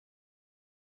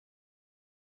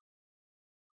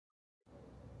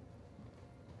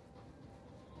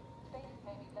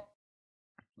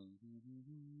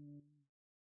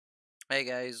Hey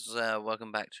guys,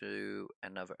 welcome back to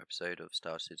another episode of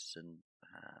Star Citizen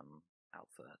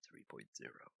Alpha 3.0.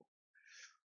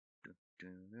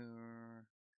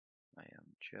 I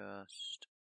am just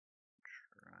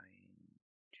trying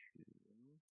to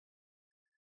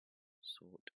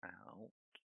sort out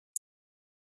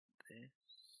this.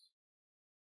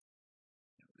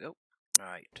 There we go.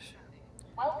 Alright.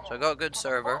 So I got a good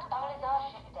server,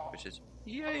 which is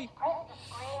yay!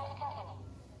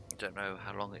 I don't know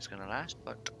how long it's going to last,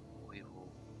 but we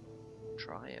will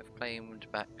try. I've claimed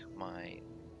back my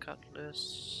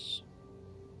cutlass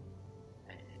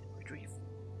and retrieve.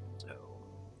 So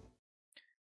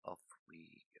off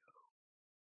we go.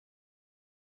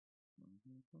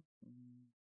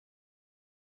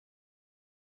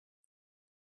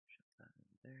 Shut that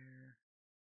over there.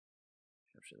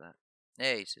 Shut that.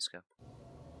 Hey, Cisco.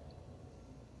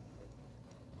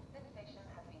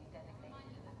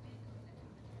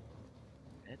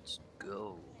 Let's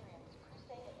go.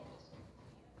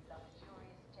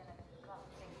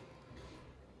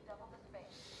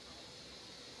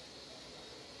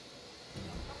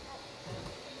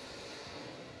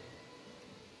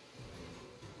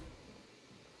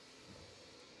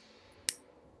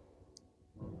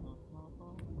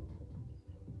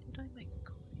 Did I make a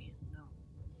copy? No.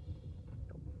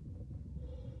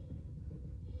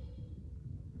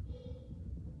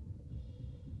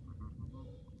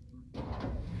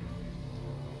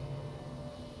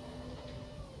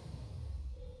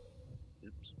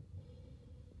 Oops.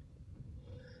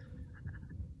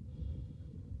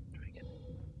 Try again.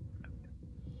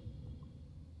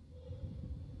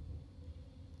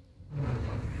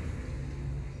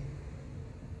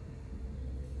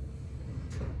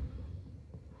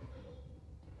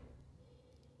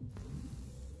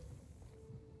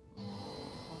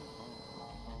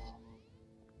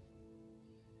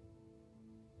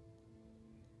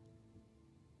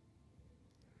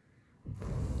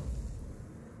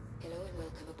 Hello and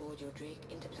welcome aboard your Drake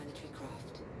interplanetary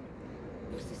craft.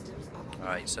 Your systems are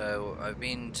Alright, so I've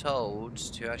been told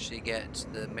to actually get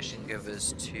the mission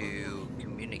givers to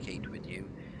communicate with you,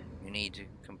 you need to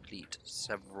complete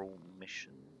several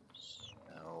missions.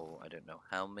 Now, I don't know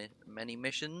how many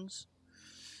missions,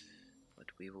 but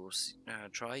we will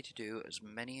try to do as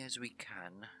many as we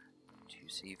can to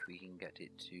see if we can get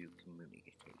it to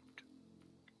communicate.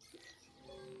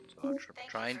 So I'll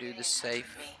try and do the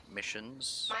safe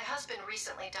missions. My husband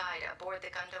recently died aboard the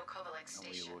Gundo Kovalek And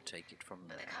we station. will take it from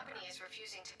But there. the company is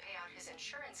refusing to pay out his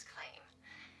insurance claim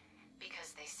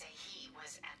because they say he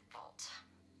was at fault.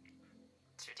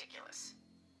 It's ridiculous.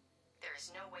 There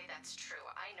is no way that's true.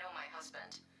 I know my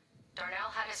husband.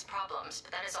 Darnell had his problems,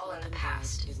 but that is all in the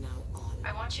past. Is now on.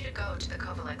 I want you to go to the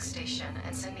Kovalek station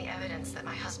and send me evidence that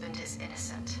my husband is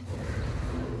innocent.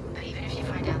 But even if you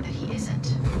find out that he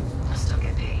isn't, I'll still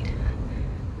get paid.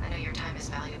 I know your time is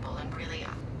valuable, and really,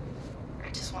 I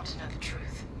just want to know the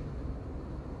truth.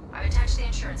 I've attached the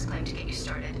insurance claim to get you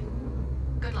started.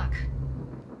 Good luck.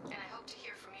 And I hope to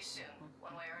hear from you soon,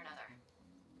 one way or another.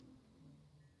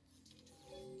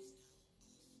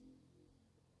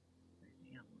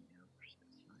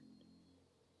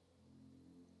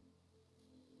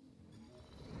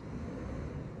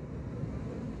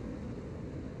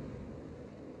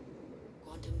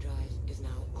 Quantum drive is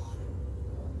now on.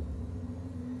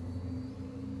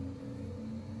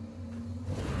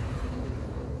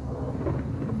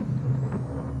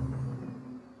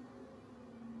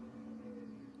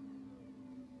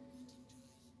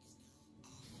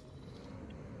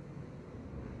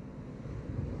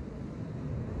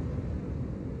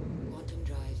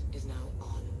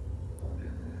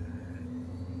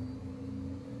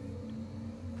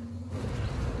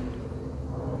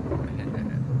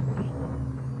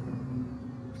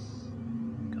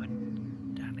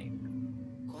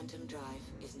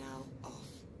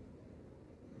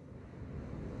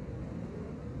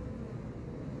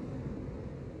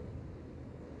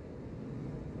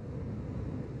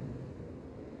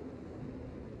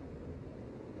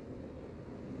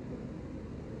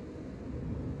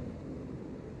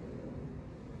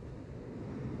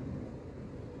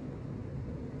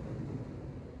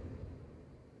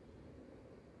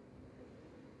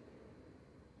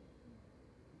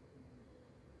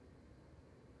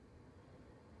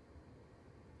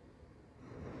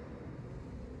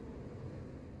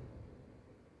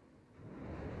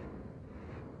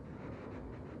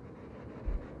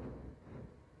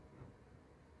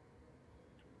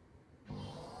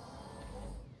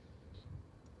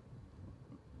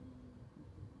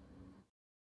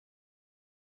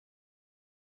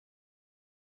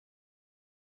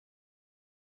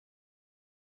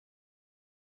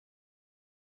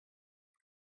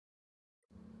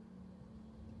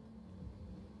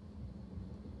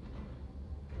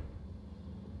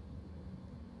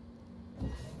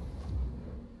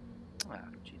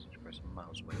 Jesus Christ, I'm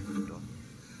miles away from the door.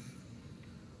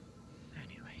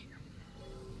 Anyway.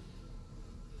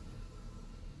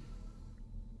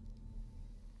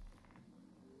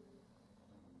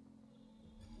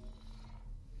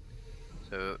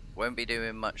 So, won't be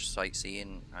doing much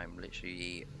sightseeing. I'm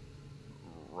literally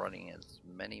running as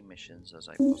many missions as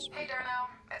I possibly Hey, can. Darnell.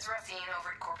 It's Racine over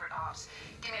at Corporate Ops.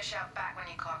 Give me a shout back when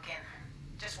you clock in.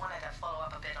 Just wanted to follow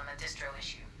up a bit on the distro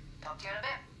issue. Talk to you in a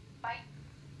bit. Bye.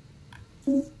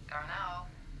 Darnell.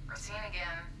 Racine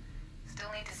again.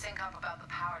 Still need to sync up about the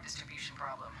power distribution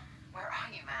problem. Where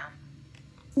are you, man?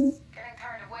 Getting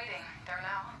tired of waiting,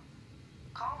 Darnell.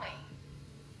 Call me.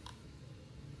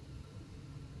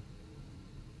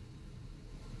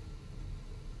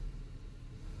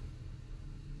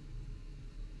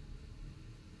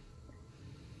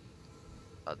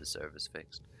 Oh, the server's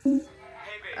fixed.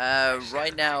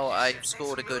 Right now, I've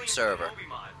scored a good server.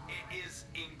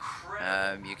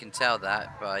 You can tell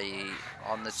that by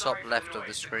on the top left of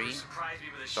the screen.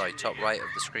 Sorry, top right of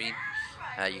the screen.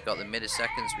 You got the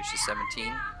milliseconds, which is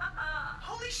 17.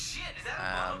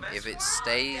 If it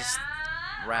stays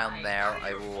around there,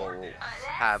 I will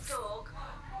have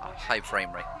a high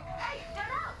frame rate.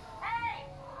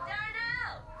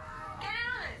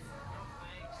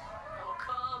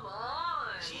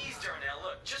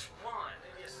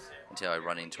 Until I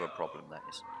run into a problem, that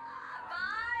is.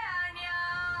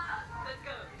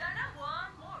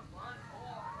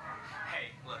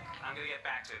 Hey, look, I'm gonna get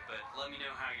back to it, but let me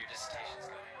know how your dissertation's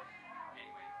going.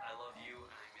 Anyway, I love you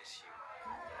and I miss you.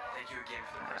 Thank you again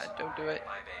for the present. Don't do it.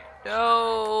 Bye, babe.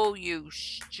 No, you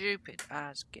stupid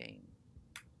ass game.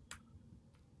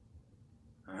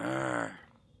 Urgh.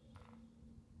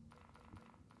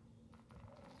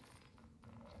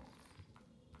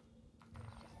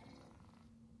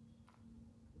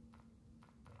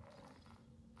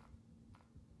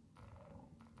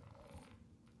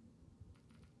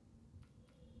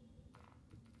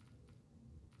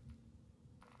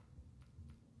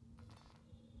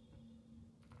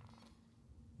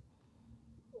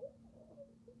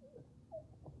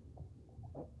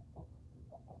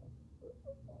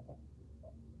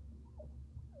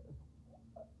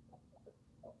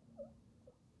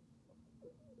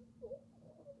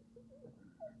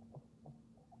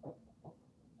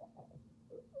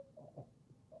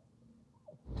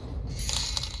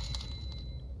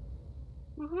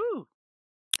 Woohoo!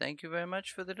 Thank you very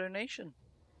much for the donation.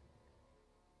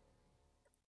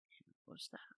 What's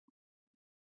that?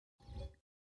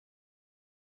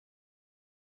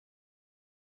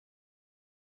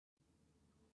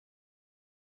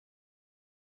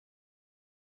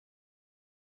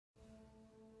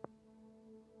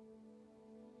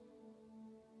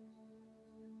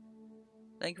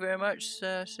 Thank you very much,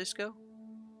 Cisco.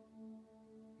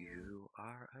 You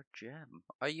are a gem.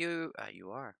 Are you? You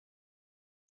are.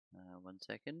 1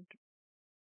 second.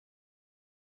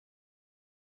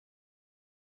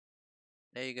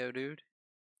 There you go, dude.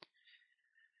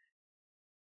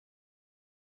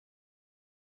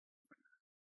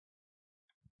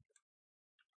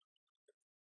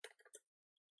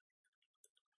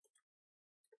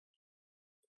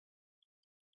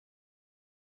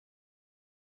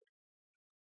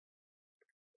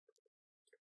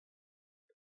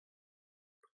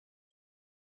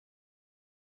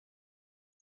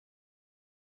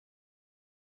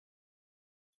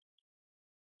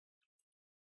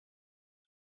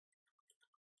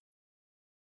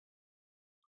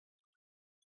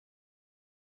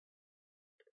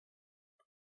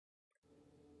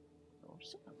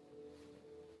 Awesome.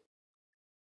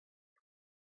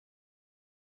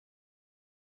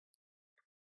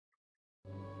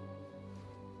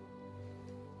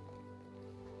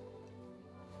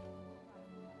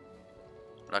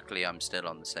 Luckily, I'm still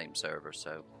on the same server,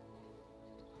 so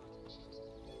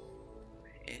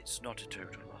it's not a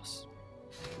total loss.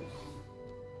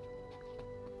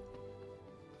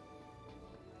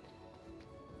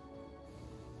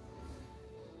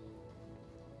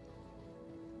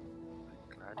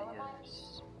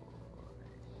 Gladius.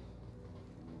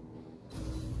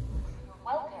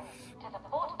 Welcome to the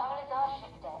Port Alizar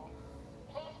ship deck.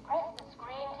 Please press the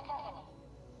screen to continue.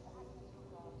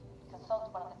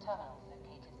 Consult one of the terminals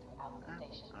located throughout the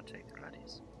station. I'll take the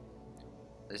Gladius.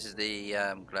 This is the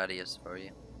Gladius for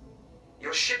you.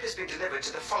 Your ship has been delivered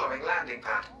to the following landing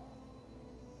pad.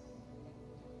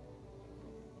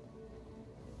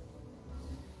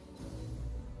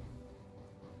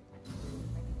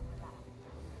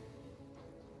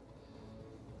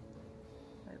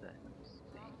 Hey there.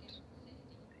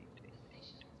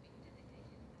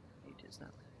 8 is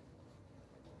that?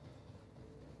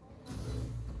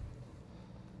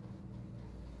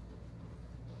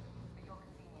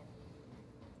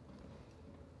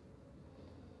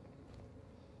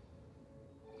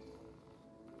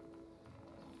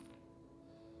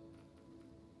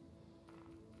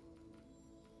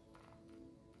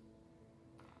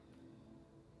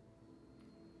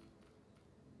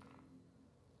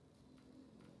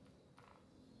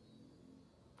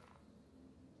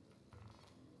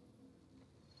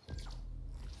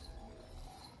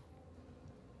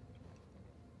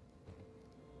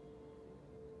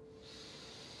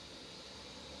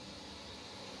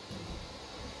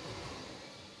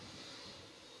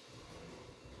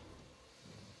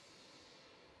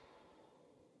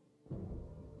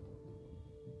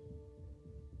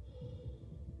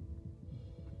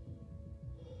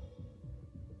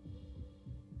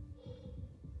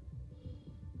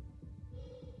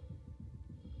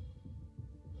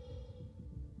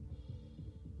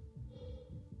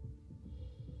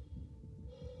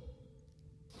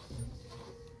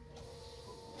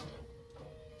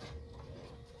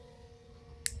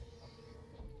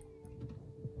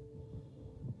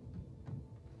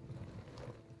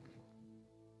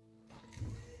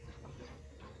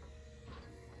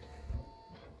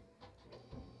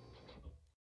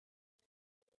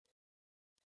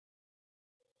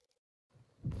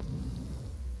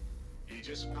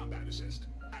 Aegis Combat Assist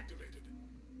activated.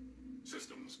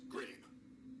 Systems green.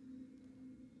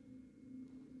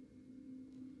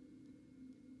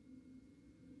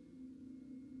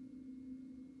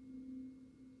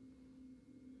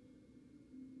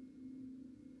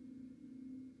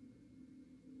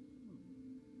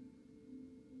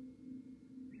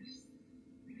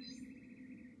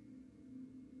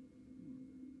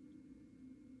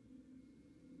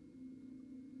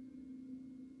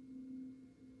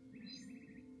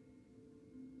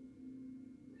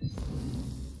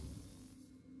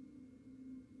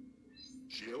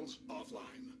 Shields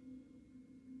offline.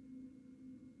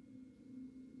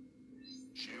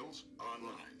 Shields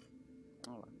online.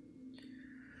 All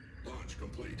Launch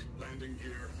complete. Landing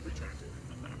gear retracted.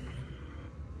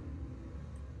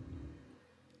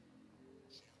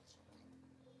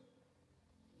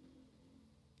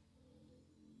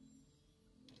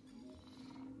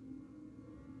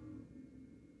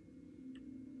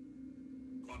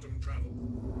 Quantum travel.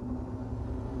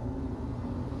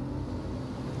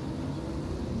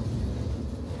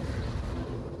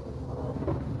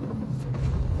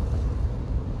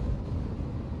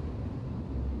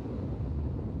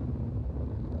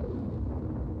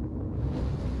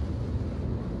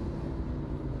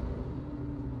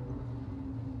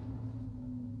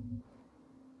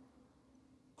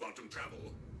 Quantum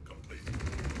travel complete.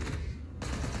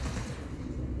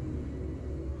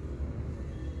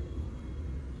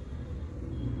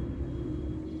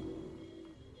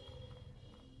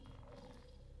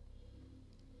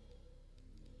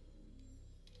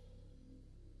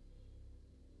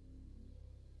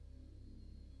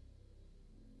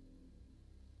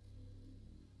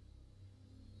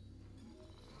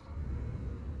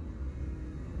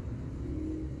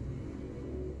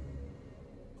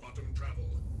 Quantum travel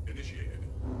initiated.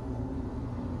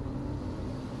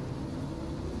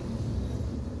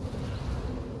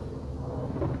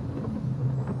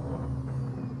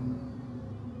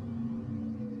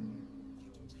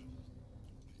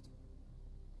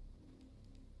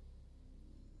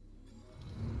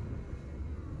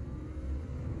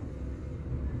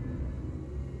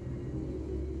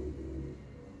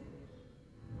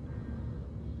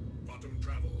 Quantum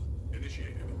travel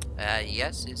initiated.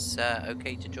 Yes, it's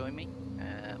okay to join me.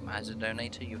 As a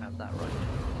donator, you have that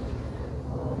right.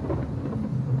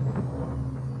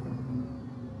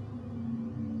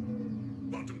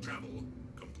 Quantum travel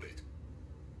complete.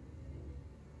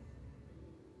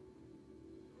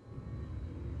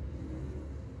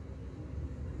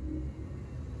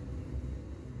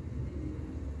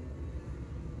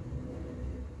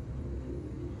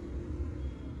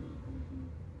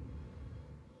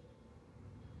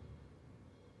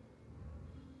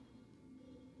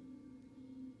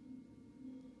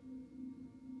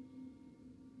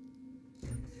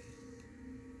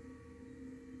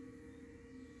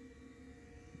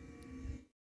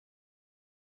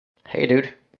 Hey,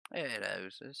 dude. Hello,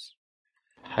 sis.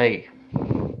 Hey.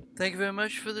 Thank you very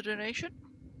much for the donation.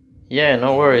 Yeah,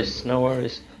 no worries, no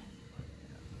worries.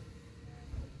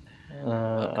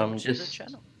 Welcome I'm to the just...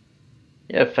 channel.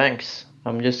 Yeah, thanks.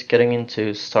 I'm just getting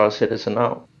into Star Citizen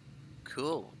now.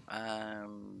 Cool.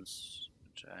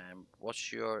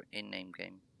 What's your in-name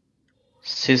game?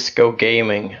 Cisco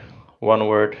Gaming. One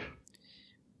word.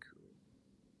 Cool.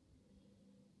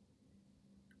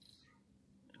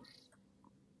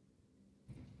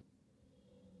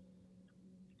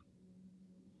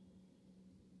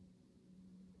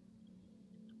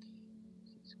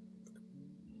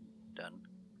 Done.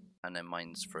 And then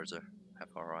mine's Frisby.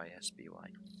 F-R-I-S-B-Y.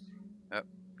 Oh.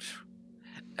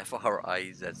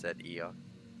 F-R-I-Z-Z-E-R.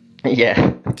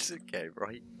 Yeah. It's okay,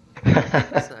 right?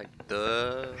 It's like,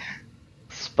 duh.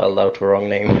 Spelled out the wrong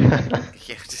name.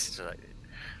 Yeah, just like...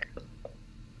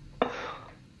 Alright,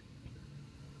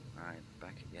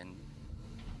 back again.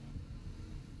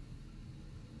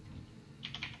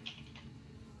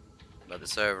 But the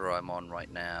server I'm on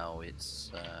right now,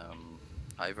 it's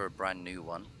either a brand new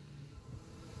one.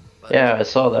 But Yeah, I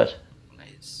saw that.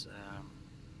 it's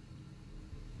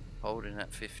holding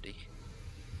at 50.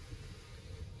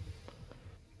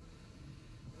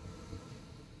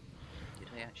 Did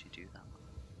I actually do that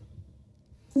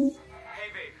one? Hey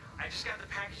babe, I just got the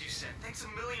package you sent. Thanks a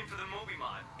million for the Moby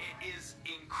mod. It is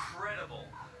incredible.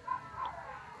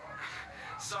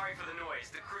 Sorry for the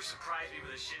noise. The crew surprised me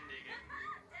with a shindig.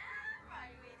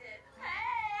 Right, we did.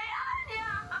 Hey, Anya!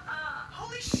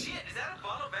 Holy shit, is that a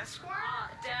bottle of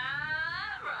Esquire?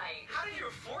 Damn right. How did you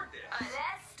afford this?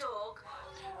 Let's talk.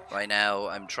 Right now,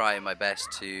 I'm trying my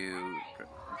best to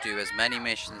do as many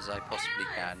missions as I possibly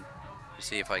can to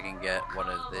see if I can get one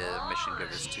of the mission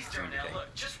givers to Jeez, now communicate.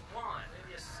 look, just one.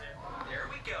 Maybe a sip. There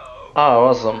we go. Oh,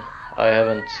 awesome. I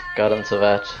haven't gotten to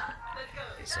that.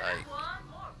 It's like,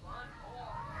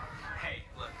 Hey,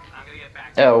 look, I'm gonna get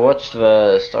back to Yeah, I you. watched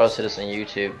the Star Citizen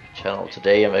YouTube channel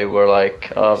today, and they were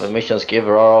like, "Oh, the missions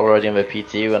giver are already in the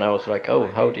PTU," and I was like, "Oh,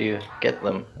 how do you get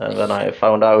them?" And then I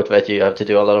found out that you have to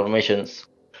do a lot of missions,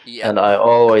 yeah, and I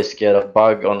always get a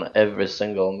bug on every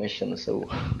single mission. So,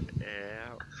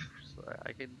 yeah. So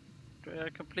I can do a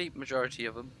complete majority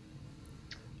of them.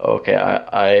 okay,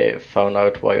 I found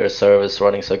out why your server is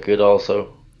running so good.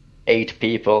 Also, 8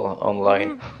 people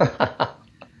online.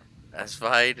 That's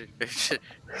fine. If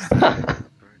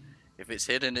it's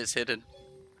hidden, it's hidden.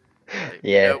 Like,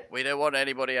 Yeah. we don't want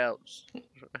anybody else.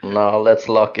 No, let's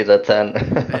lock it at 10.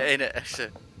 Ain't it?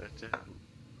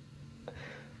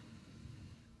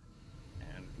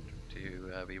 And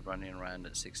to be running around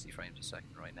at 60 frames a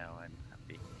second right now, I'm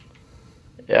happy.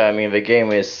 Yeah, I mean the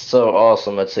game is so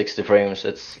awesome at 60 frames.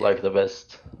 It's like the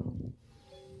best.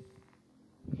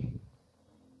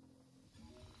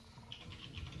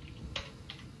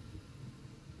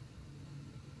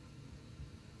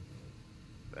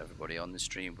 Everybody on the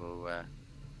stream will,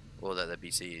 all that they'll be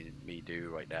seeing me do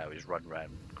right now is run around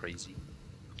crazy.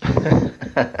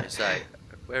 It's like,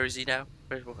 where is he now?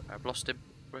 I've lost him.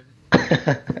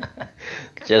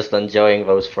 Just enjoying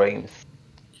those frames.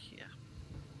 Yeah.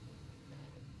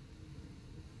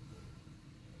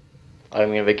 I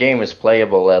mean, the game is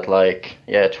playable at like,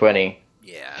 yeah, 20,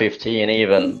 Yeah. 15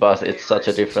 even, but it's such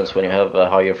a difference when you have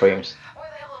higher frames. Where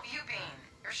the hell have you been?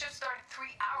 Your shift started 3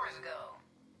 hours ago.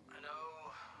 I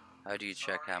know. How do you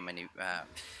check how many?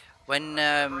 When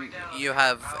you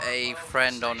have a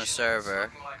friend on a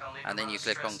server, and then you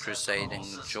click on Crusade and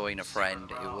join a friend,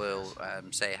 it will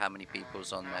say how many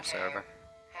people's on their server.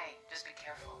 Hey, just be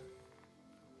careful.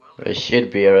 There should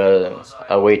be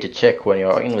a way to check when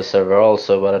you're in the server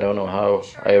also, but I don't know how.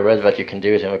 I read that you can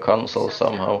do it in the console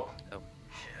somehow. Yeah.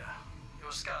 It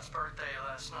was Scott's birthday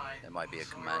last night. There might be a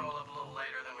So we command. rolled up a little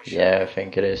later than we should. Yeah, I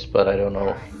think it is, but I don't know.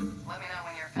 Let me know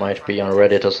when you're Might be on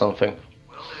Reddit or something.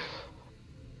 Will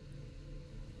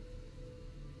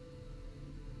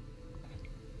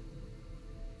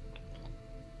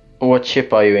do. What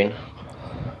ship are you in?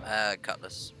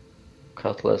 Cutlass.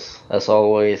 Cutlass, as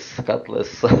always,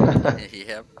 Cutlass.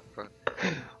 Yep.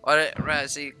 Alright, right,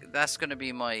 see, that's gonna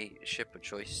be my ship of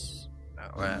choice.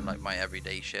 Like my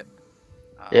everyday ship.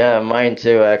 Yeah, mine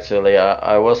too, actually.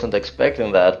 I wasn't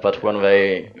expecting that, but when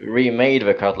they remade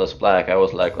the Cutlass Black, I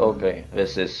was like, okay,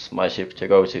 this is my ship to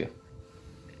go to.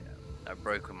 I've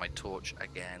broken my torch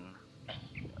again.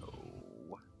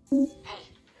 Oh.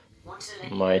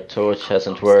 My torch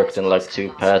hasn't worked in like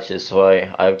 2 patches, so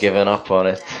I've given up on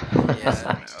it.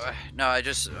 Yeah, no, I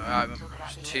just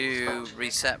to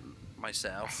reset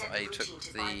myself, I took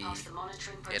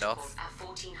it off.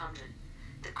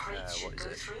 What is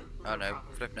it? Oh no,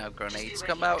 flip now, grenades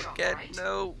come out again.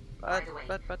 No. Bad.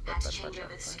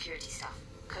 security stuff.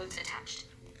 Codes attached.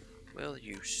 Will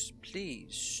you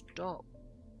please stop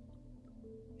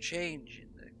changing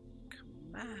the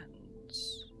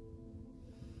commands?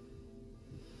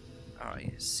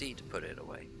 Alright, C to put it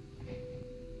away.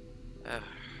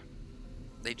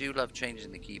 They do love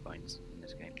changing the keybinds in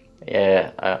this game.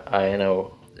 Yeah, I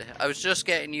know. I was just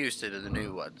getting used to the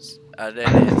new ones, and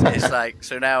then it's like,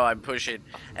 so now I'm pushing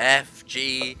F,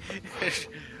 G.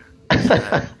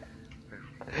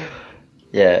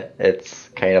 Yeah, it's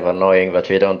kind of annoying that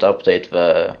we don't update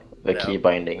the No. key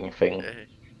binding thing.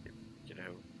 You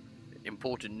know,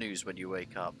 important news when you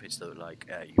wake up is that like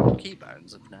your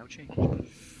keybounds have now changed.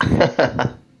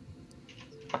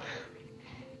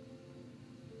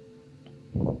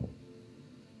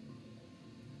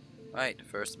 Right,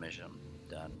 first mission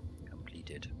done,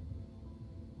 completed.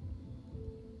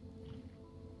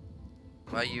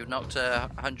 Well, you knocked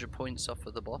 100 points off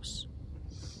of the boss.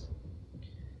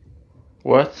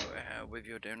 What? With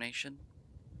your donation.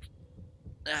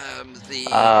 Health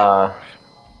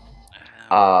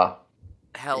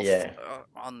yeah.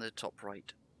 On the top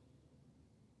right.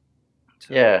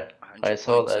 So Yeah, 100 I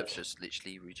saw points that. have just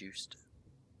literally reduced.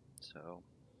 So,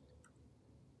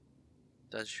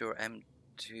 does your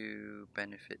M2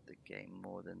 benefit the game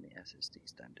more than the SSD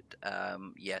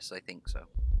standard? Yes, I think so.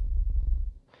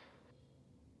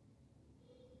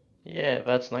 Yeah,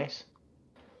 that's nice.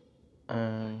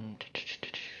 And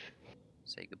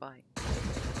Say goodbye.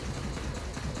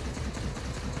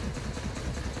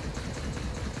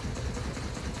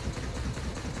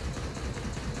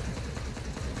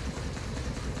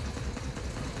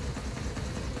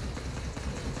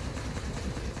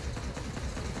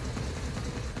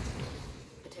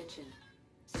 Attention.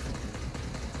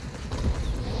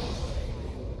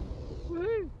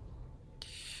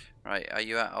 Right, are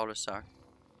you at Olisar?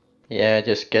 Yeah,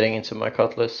 just getting into my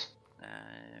cutlass.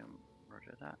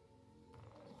 Roger that.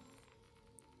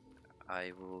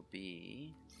 I will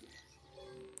be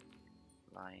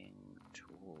flying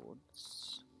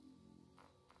towards.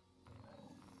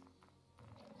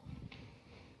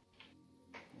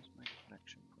 Where's my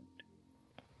collection point?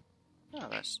 Oh,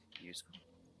 that's useful.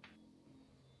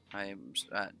 I'm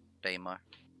at Daymar.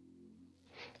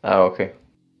 Ah, okay.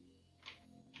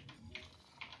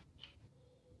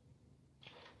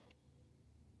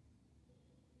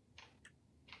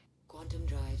 Quantum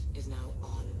drive is now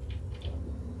on.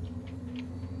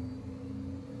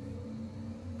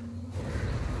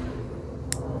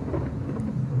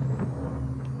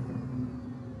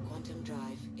 Quantum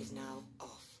drive is now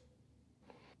off.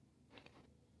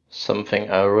 Something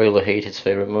I really hate is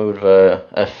they removed the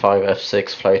F5,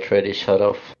 F6 flight ready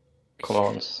shut-off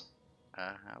commands.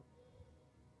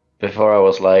 Before I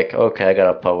was like, okay, I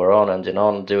gotta power on, engine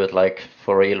on, do it like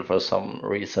for real for some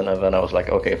reason, and then I was like,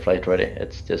 okay, flight ready,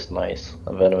 it's just nice,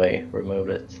 and then we removed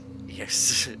it.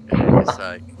 Yes, it's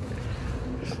like,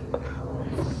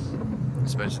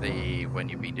 especially when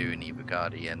you've been doing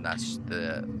Evocati and that's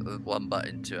the one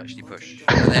button to actually push.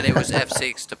 And then it was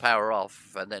F6 to power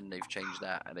off, and then they've changed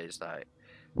that, and it's like,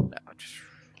 no, just.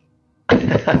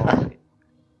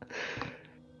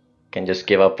 Can just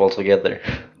give up altogether.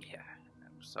 Yeah.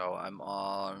 So I'm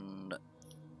on.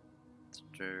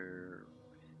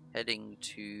 Heading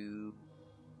to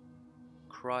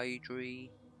KRUGER,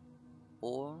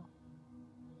 or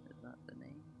is that the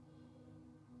name?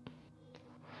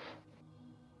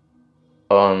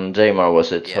 On Daymar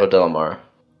was it, Yeah. or Delmar?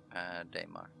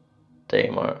 Daymar.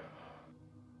 Daymar.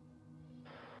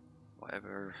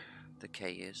 Whatever the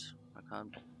K is. I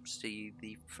can't see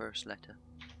the first letter.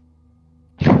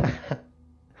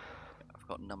 I've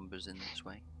got numbers in this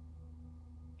way.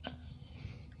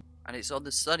 And it's on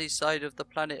the sunny side of the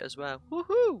planet as well.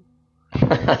 Woohoo!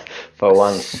 For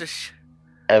once.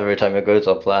 Every time you go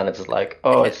to a planet, it's like,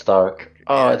 oh, it's dark.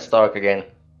 Oh, Yeah. it's dark again.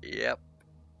 Yep.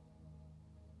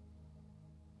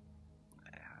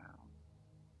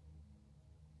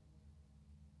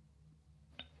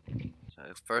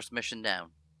 So first mission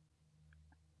down.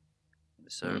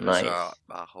 The servers Nice.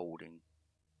 are holding.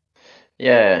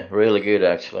 Yeah, really good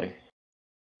actually.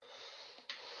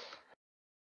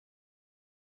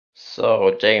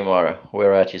 So, Daymar,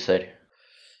 where at you said?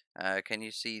 Can you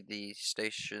see the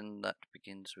station that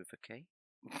begins with a K?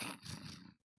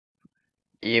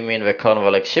 You mean the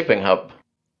Convolec shipping hub?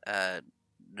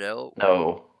 No.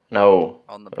 No.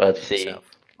 On the planet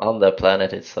itself. On the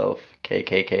planet itself. K.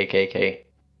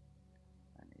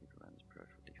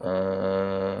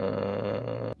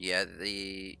 Yeah,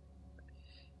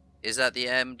 is that the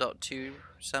M.2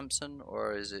 Samsung,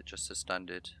 or is it just a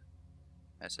standard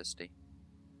SSD?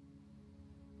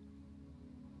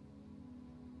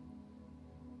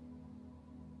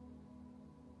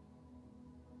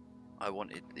 I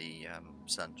wanted the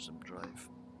Samsung drive.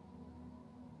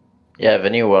 Yeah,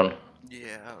 the new one.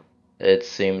 Yeah. It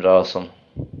seemed awesome.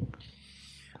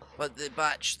 But the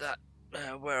batch that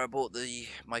where I bought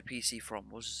my PC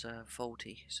from was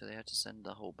faulty, so they had to send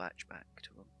the whole batch back to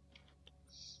them.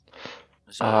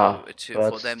 So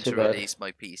for them to release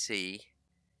my PC,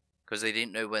 because they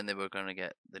didn't know when they were going to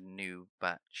get the new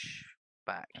batch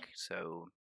back, so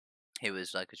it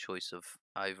was like a choice of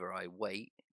either I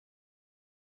wait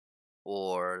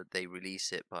or they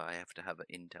release it, but I have to have an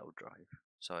Intel drive.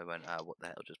 So I went, what the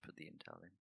hell, just put the Intel in.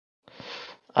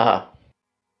 So.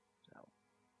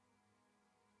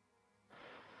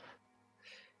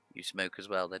 You smoke as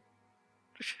well then?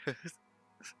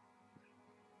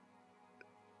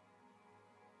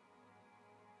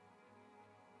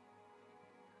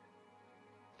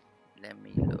 Let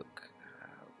me look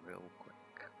real quick.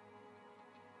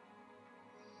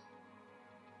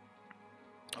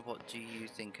 What do you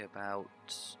think about...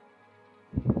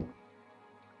 What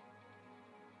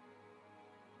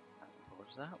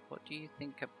was that? What do you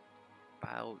think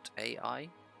about AI?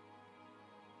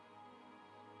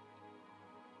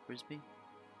 Frisby?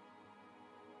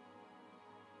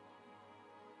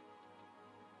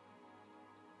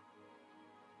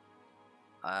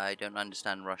 I don't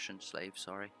understand Russian, slave,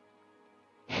 sorry.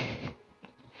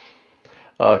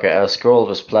 Okay, I scrolled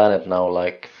this planet now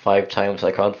like 5 times.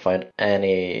 I can't find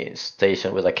any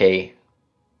station with a K.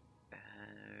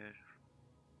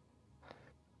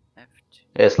 F2.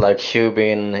 It's like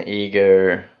Shubin,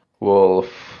 Eager,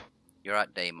 Wolf. You're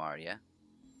at Daymar, yeah?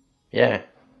 Yeah.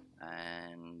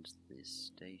 And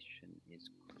this station is...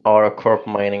 Aura Corp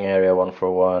mining area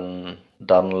 141,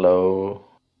 Dunlow,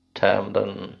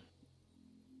 Tamden,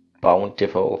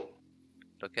 Bountiful.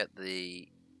 Look at the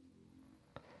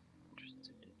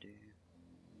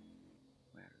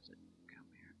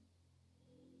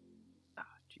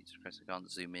Christ, I can't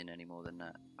zoom in any more than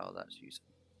that. Oh, that's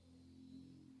useful.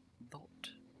 Thought.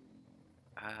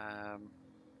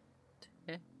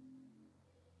 Yeah.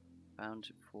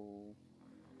 Bountiful.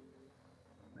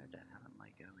 Where the hell am I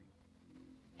going?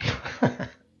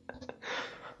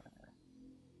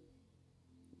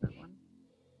 That one?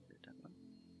 Is it that one?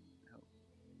 No.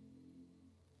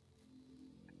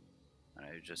 No,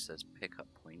 it just says pickup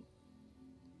point.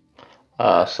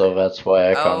 So that's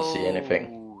why I can't see anything.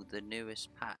 Oh, the newest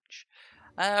patch.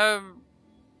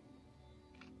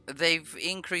 They've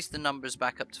increased the numbers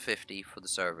back up to 50 for the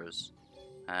servers.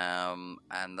 And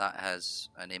that has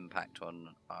an impact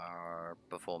on our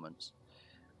performance.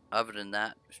 Other than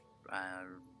that,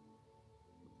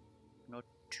 not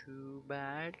too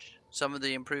bad. Some of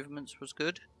the improvements was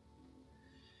good,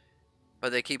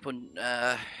 but they keep on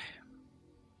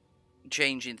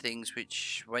changing things,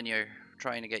 which when you're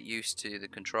trying to get used to the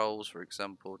controls, for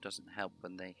example, doesn't help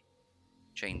when they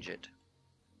change it.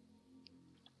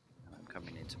 And I'm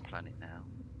coming into planet now.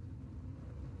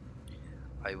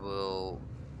 I will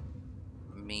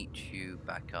meet you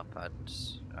back up at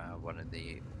one of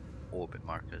the orbit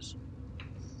markers.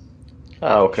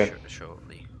 Okay.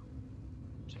 Shortly.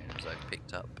 As soon as I've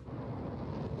picked up.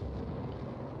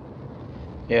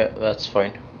 Yeah, that's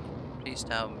fine. Please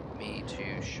tell me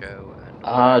to show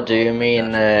and Do you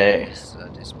mean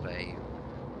display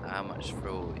how much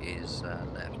fuel is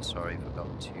left? Sorry,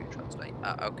 forgot to translate.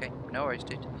 Okay, no worries,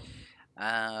 dude.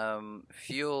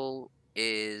 Fuel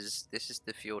is, this is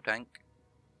the fuel tank,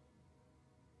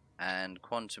 and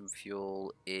quantum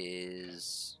fuel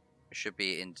is, should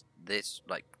be in this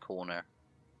like corner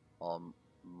on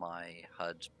my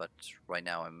HUD, but right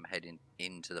now I'm heading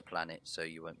into the planet, so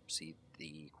you won't see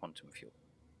the quantum fuel.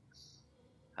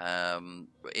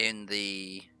 In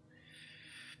the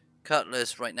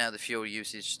Cutlass right now the fuel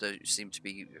usage seems to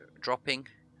be dropping,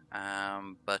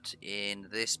 but in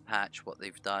this patch what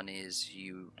they've done is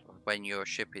when your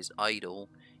ship is idle,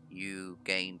 you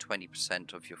gain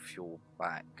 20% of your fuel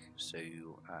back, so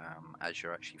as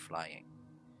you're actually flying,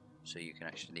 so you can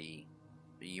actually,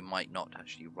 you might not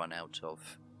actually run out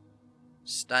of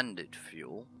standard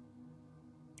fuel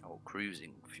or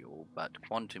cruising fuel, but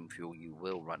quantum fuel you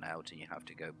will run out and you have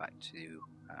to go back to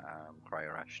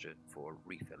Cryoraster for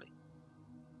refilling.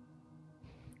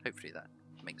 Hopefully that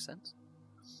makes sense.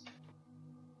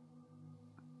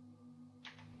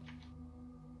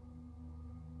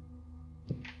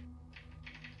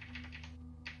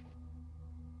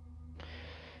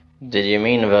 Did you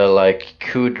mean the like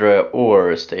KRUGER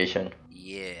ore station?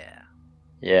 Yeah.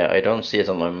 Yeah, I don't see it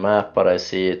on my map, but I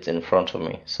see it in front of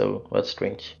me, so that's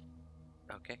strange.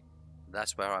 Okay,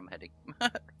 that's where I'm heading.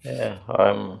 Yeah,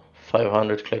 I'm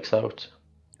 500 clicks out.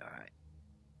 Alright.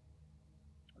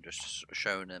 I'm just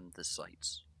showing them the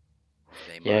sights.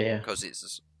 Yeah. Because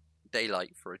it's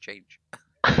daylight for a change.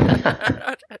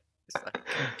 It's like,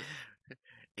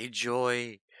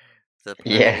 enjoy the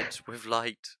planet with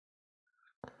light.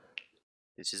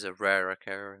 This is a rare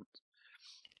occurrence.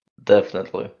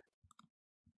 Definitely.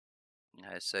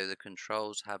 So the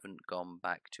controls haven't gone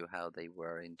back to how they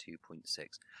were in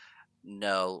 2.6.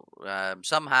 No,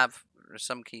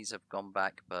 some keys have gone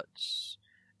back, but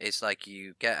it's like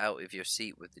you get out of your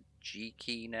seat with the G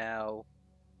key now,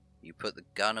 you put the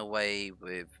gun away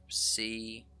with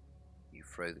C, you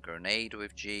throw the grenade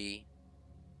with G,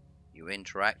 you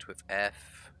interact with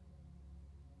F,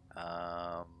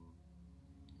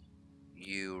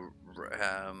 you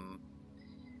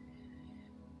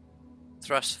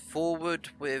thrust forward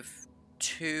with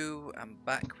 2 and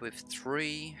back with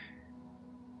 3.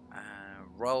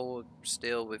 Roll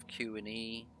still with Q and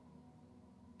E.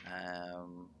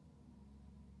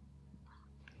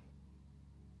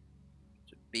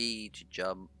 B to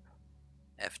jump.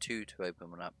 F2 to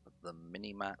open up the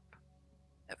mini map.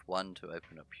 F1 to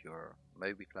open up your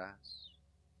Moby class.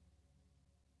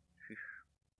 Whew.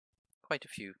 Quite a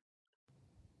few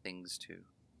things to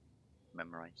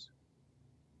memorize.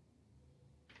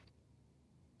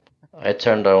 I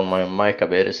turned down my mic a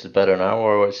bit. Is it better now,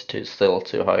 or is it still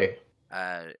too high?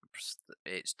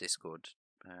 It's Discord.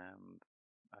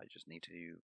 I just need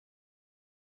to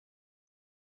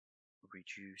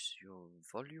reduce your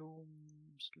volume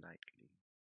slightly.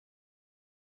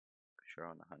 Because you're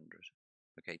on 100.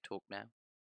 Okay, talk now.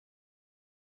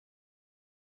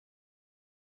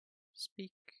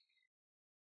 Speak.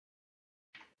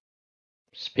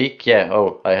 Speak? Yeah.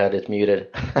 Oh, I had it muted.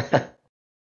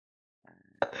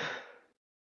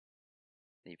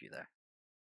 Leave you there.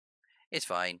 It's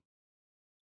fine.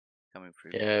 Coming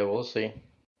through. Yeah, we'll see.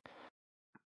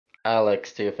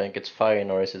 Alex, do you think it's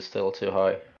fine, or is it still too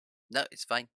high? No, it's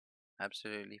fine.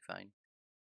 Absolutely fine.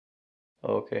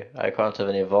 Okay, I can't have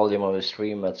any volume of a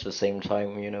stream at the same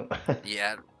time, you know.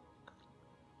 Yeah,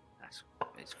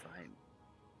 it's fine.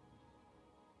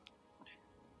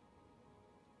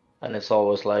 And it's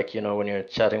always like, you know, when you're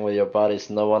chatting with your buddies,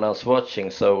 no one else watching,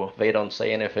 so they don't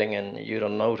say anything and you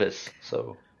don't notice,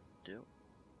 so...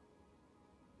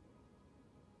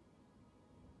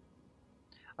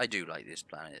 I do like this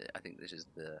planet. I think this is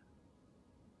the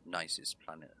nicest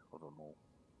planet of them all.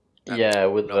 Yeah,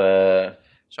 with the...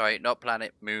 Sorry, not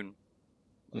planet, moon.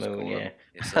 Moon, yeah.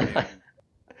 It's the moon.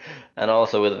 And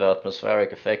also with the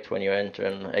atmospheric effect when you enter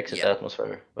and exit the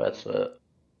atmosphere. That's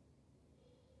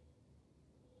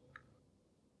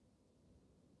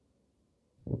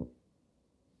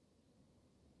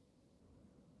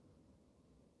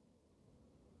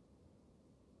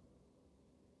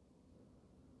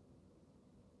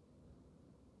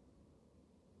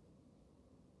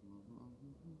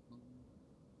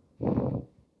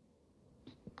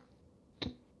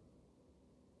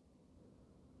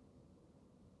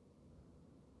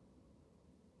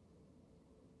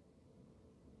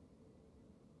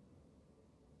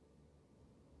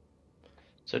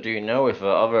So do you know if the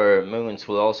other moons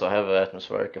will also have an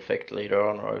atmospheric effect later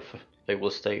on, or if they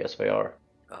will stay as they are?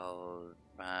 Oh,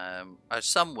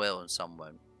 some will and some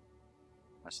won't.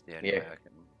 That's the only way I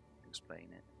can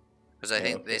explain it. Because I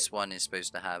think this one is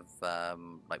supposed to have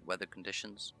like weather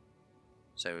conditions.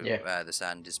 So the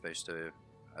sand is supposed to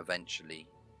eventually,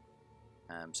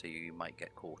 so you might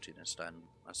get caught in a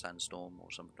sandstorm or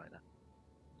something like that.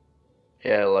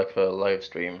 Yeah, like the live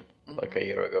stream, like a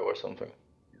year ago or something.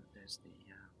 There's the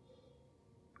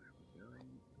where are we going?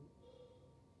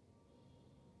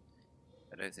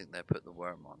 I don't think they put the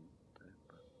worm on.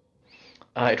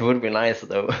 It would be nice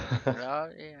though. Yeah.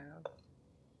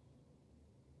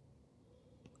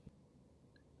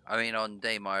 I mean, on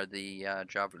Daymar, the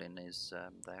javelin is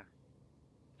there.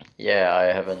 Yeah, I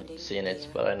haven't seen it,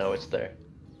 but I know it's there.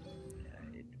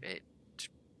 It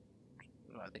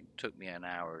I think took me an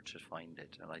hour to find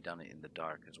it, and I done it in the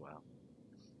dark as well.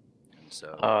 And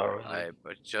so I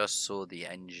just saw the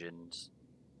engines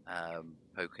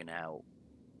poking out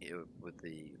with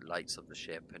the lights of the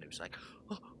ship, and it was like,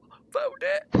 oh, found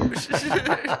it!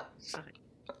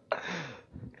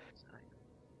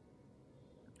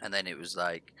 And then it was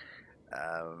like,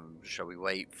 shall we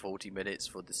wait 40 minutes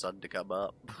for the sun to come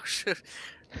up?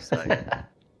 It's like,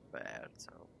 man, so.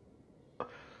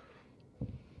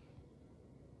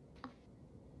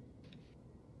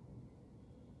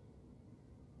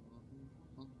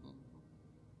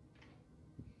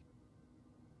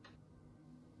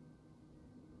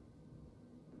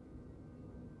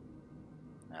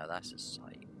 Now that's a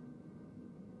sight.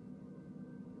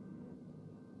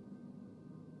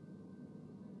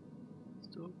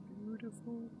 So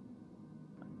beautiful.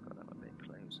 I've got it a bit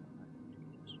closer.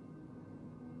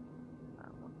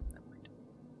 That one, that might.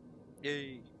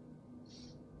 Yay!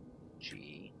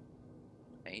 G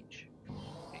H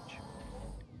H.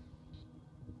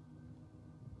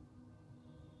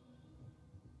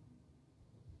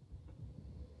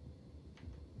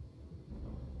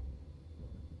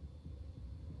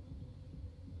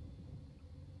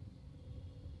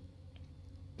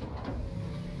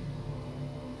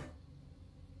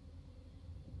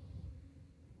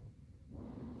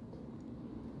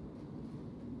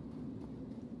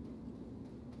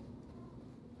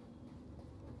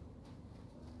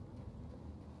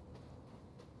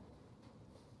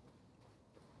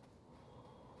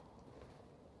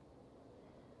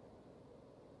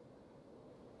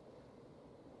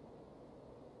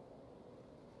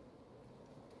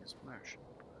 It's Martian.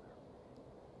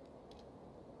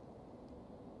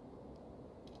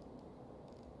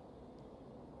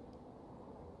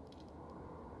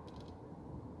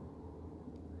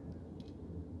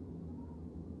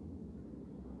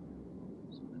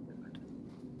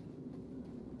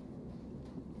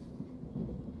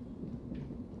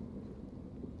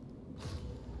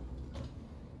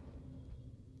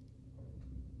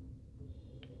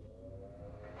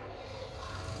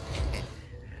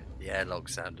 The airlock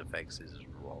sound effects is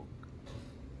wrong.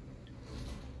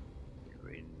 You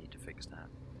really need to fix that.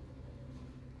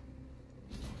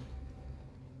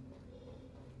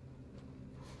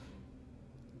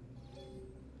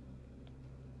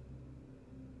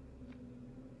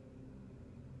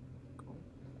 Cool.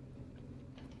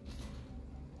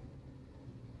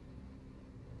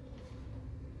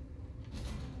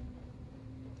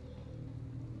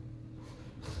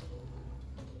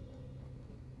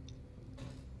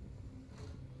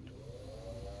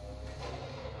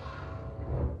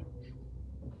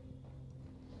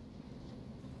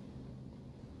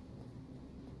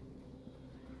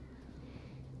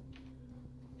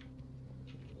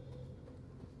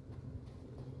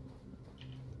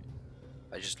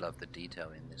 just love the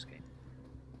detail in this game.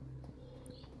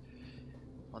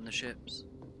 On the ships,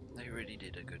 they really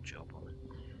did a good job on it.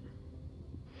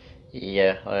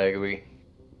 Yeah, I agree.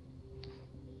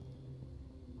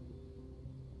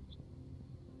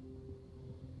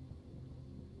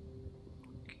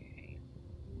 Okay.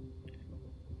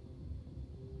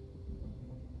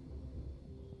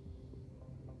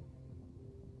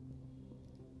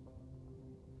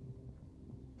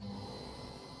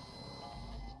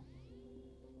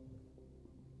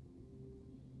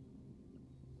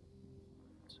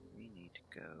 So we need to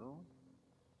go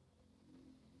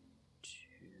to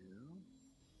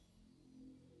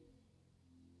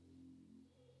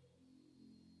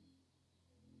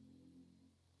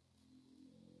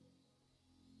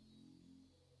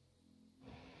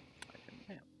I don't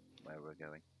know where we're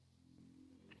going.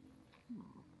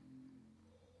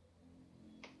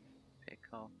 Pick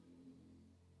off.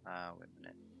 Wait a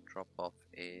minute. Drop off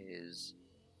is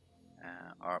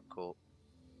Arp Court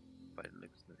by the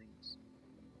looks of things.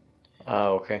 Ah,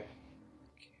 okay.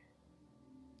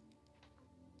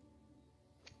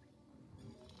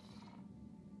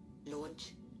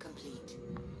 Launch complete.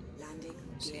 Landing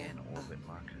gear Seeing up. orbit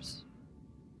markers.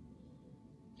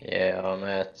 Yeah, I'm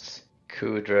at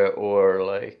KRUGER or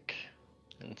like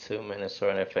in 2 minutes or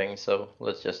anything, so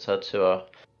let's just head to a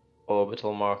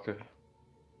orbital marker.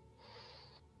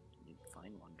 You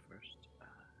find one first.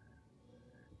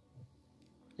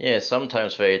 Yeah,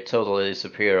 sometimes they totally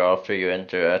disappear after you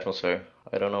enter atmosphere.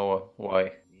 I don't know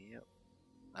why. Yep.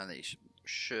 And they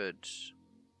should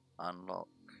unlock.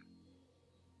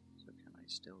 So can I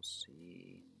still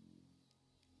see?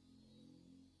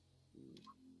 Ooh.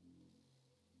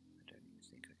 I don't even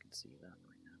think I can see that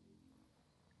right now.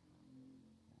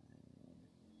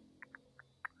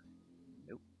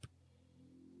 Nope.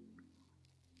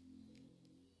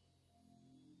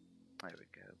 There we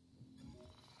go.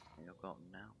 I think I've got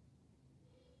them now.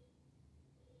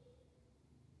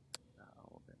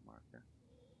 Orbit marker.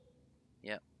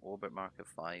 Yep, orbit marker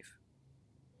 5.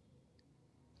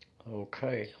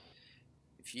 Okay.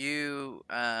 If you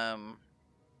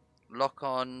lock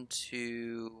on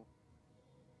to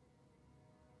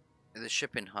the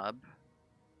shipping hub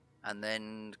and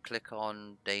then click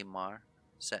on Daymar,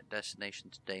 set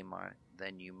destination to Daymar,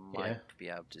 then you might be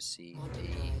able to see Quantum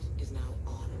the drive is now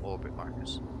on. orbit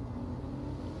markers.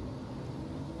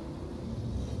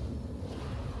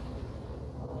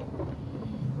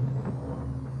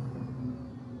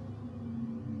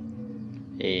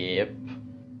 Yep. There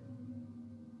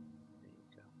you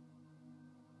go.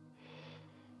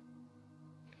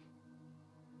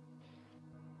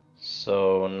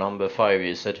 So number 5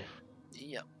 you said?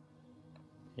 Yep.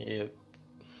 Yep.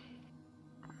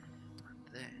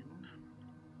 Then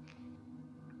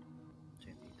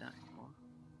don't need that anymore.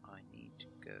 I need to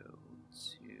go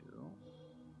to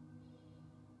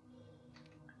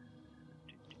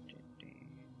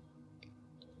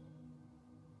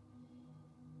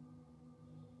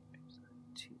Is that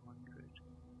 200?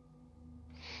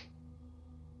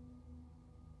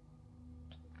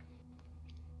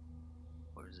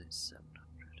 Or is it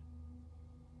 700?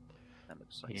 That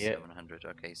looks like 700.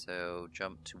 Okay, so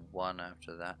jump to 1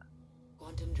 after that.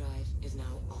 Quantum drive is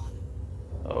now on.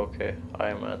 Okay,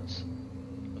 I'm at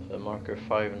the marker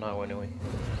 5 now anyway.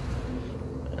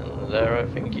 And there I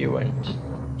think you went.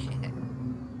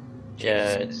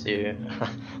 Yeah, it's you.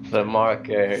 The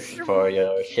marker for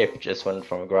your ship just went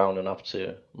from ground and up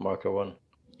to marker 1.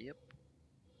 Yep.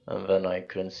 And then I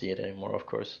couldn't see it anymore, of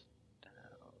course.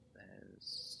 Now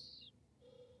there's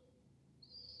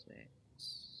 6.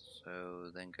 So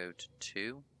then go to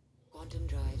 2. Quantum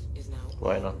drive is now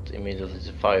Why not immediately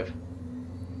to 5?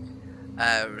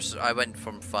 So I went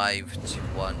from 5 to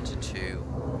 1 to 2.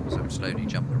 So I'm slowly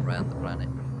jumping around the planet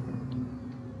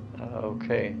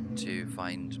Okay. to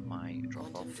find my drop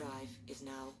off, Quantum drive is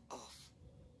now off.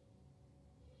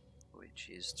 which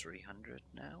is 300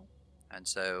 now. And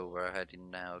so we're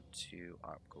heading now to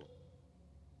Arpcore.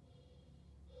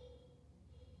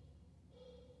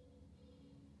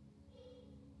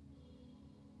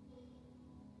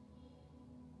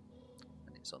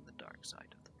 And it's on the dark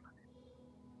side of the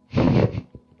planet.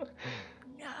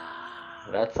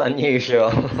 That's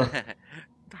unusual.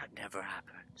 That never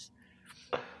happens.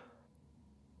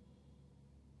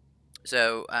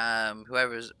 So,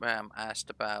 whoever's asked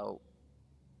about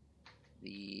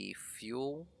the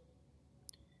fuel,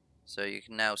 so you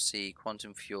can now see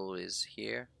quantum fuel is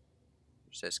here,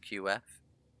 which says QF,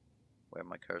 where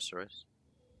my cursor is,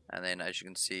 and then as you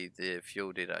can see, the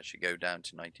fuel did actually go down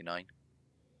to 99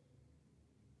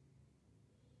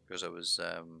 because I was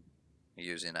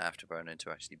using afterburner to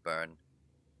actually burn,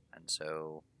 and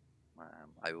so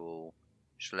I will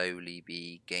slowly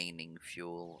be gaining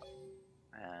fuel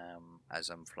as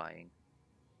I'm flying.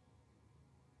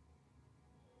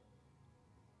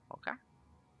 Okay.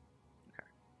 Okay.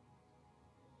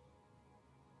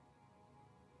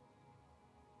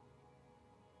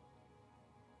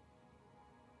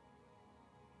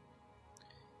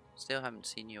 Still haven't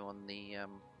seen you on the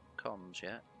comms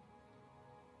yet.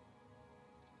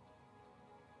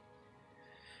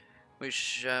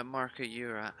 Which marker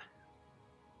you're at?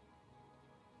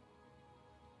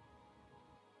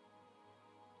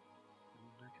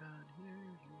 I can't hear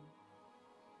you.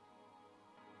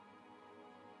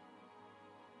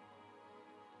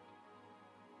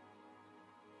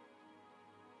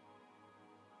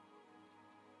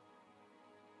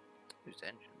 Those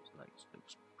engines lights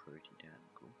looks pretty damn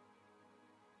cool.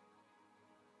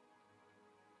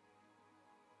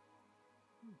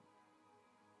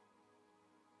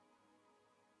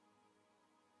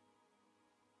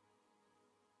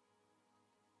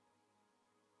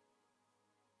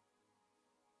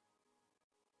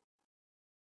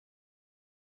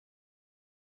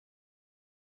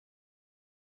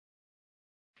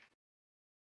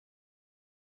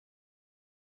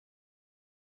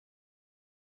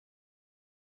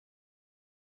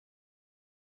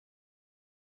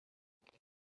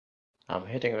 I'm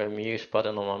hitting the mute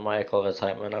button on my mic all the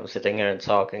time when I'm sitting here and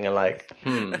talking and like,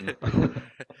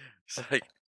 It's like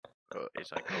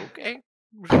okay.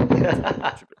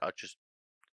 I'll just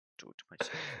do it to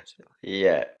myself.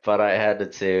 Yeah, but I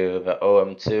headed to the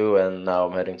OM2 and now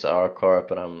I'm heading to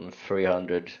R-Corp and I'm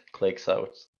 300 clicks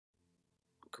out.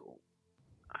 Cool.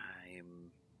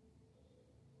 I'm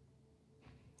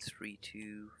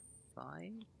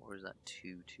 325, or is that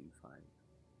 225?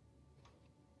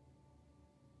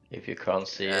 If you can't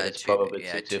see it, it's probably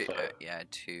 225. Yeah,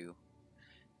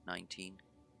 219.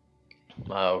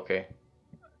 Ah, okay.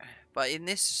 But in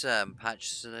this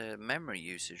patch, the memory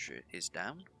usage is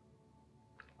down.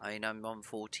 I mean, I'm on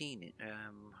 14.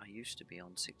 I used to be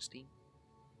on 16.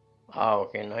 Ah,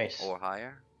 okay, nice. Or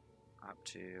higher, up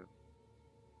to.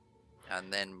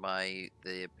 And then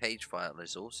the page file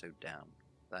is also down.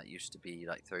 That used to be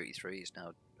like 33. It's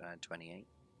now 28.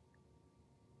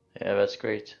 Yeah, that's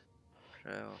great.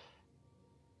 So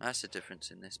that's the difference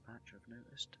in this patch, I've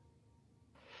noticed.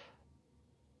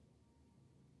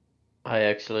 I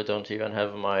actually don't even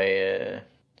have my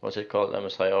what's it called,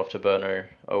 MSI Afterburner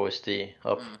OSD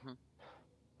up.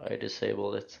 I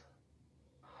disabled it.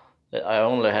 I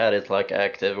only had it like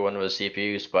active when the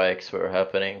CPU spikes were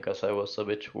happening because I was a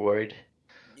bit worried.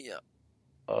 Yeah.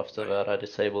 After that, I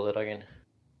disabled it again.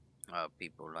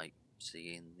 People like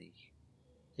seeing the.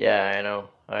 Yeah, I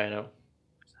know.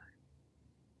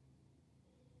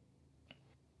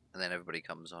 And then everybody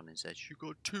comes on and says, "You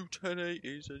got two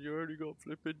 1080s and you only got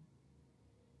flipping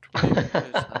 20."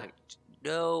 It's like,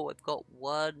 no, I've got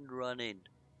one running.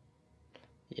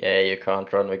 Yeah, you can't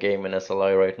run the game in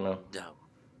SLI right now. No.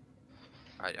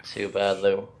 Too bad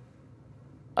though.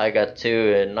 I got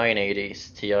two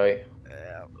 980s Ti. Yeah.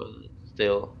 But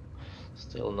still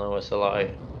no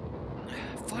SLI.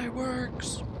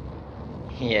 Fireworks.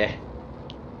 Yeah.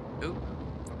 Ooh.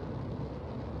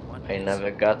 I never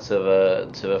got to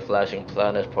the flashing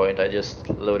planet point. I just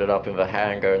loaded up in the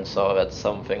hangar and saw that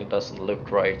something doesn't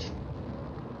look right.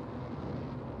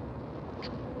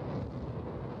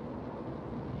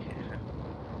 Yeah.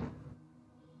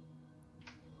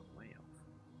 Way off.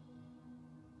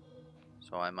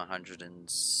 So I'm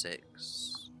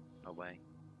 106 away.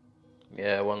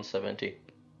 Yeah, 170.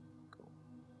 Cool.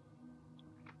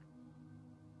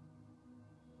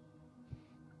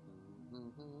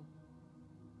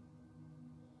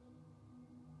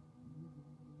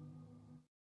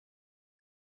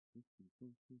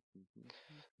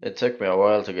 It took me a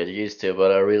while to get used to,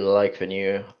 but I really like the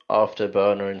new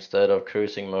afterburner instead of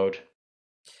cruising mode.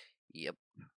 Yep.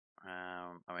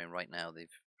 I mean, right now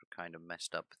they've kind of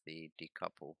messed up the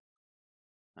decouple.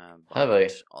 Have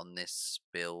they? On this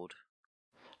build.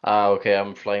 Ah, okay,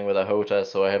 I'm flying with a HOTA,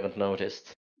 so I haven't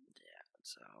noticed. Yeah,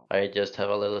 so. I just have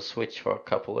a little switch for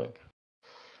coupling.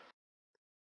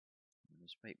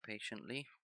 Just wait patiently.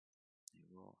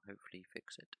 They will hopefully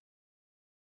fix it.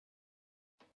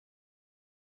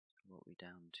 What are we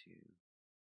down to?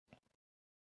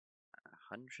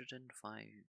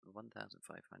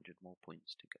 1,500 more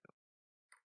points to go.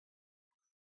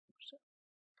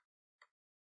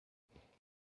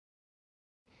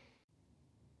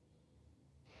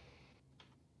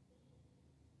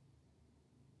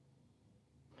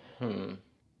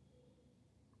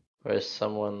 There's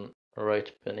someone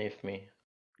right beneath me,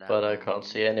 but I can't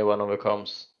see anyone on the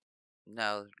comms.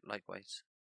 No, likewise.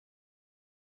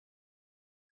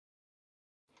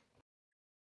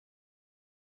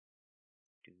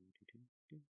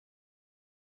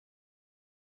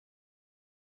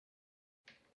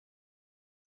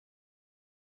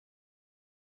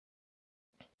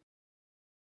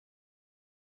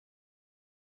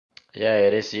 Yeah,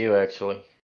 it is you actually.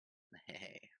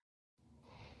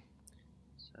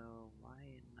 So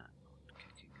why not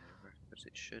kicking over? Because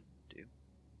it should do.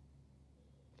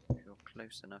 If you're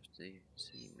close enough to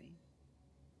see me.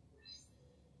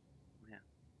 Yeah.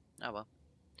 Oh well.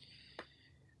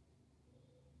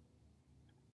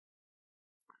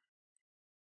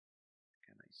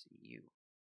 Can I see you?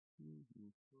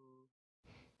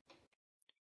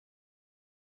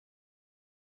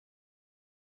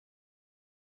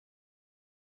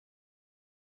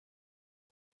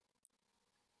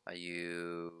 Are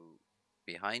you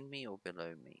behind me or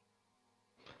below me?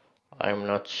 I'm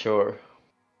not sure.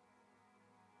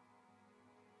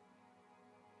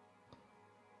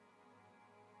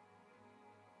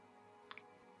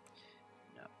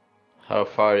 No. How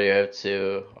far do you have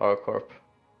to R-Corp?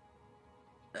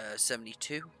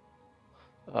 72.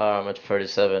 I'm at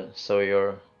 37, so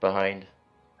you're behind.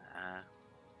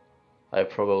 I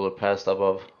probably passed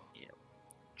above. Yeah.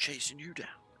 Chasing you down.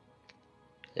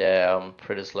 Yeah, I'm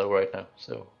pretty slow right now,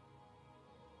 so.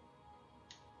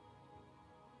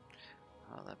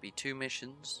 That'd be 2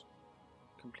 missions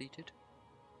completed.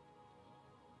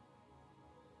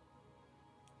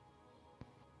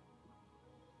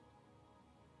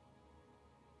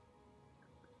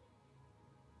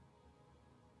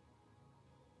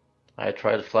 I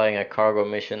tried flying a cargo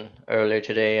mission earlier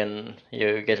today, and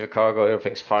you get your cargo,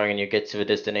 everything's fine, and you get to the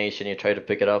destination, you try to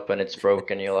pick it up, and it's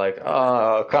broken. You're like,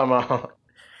 oh, come on.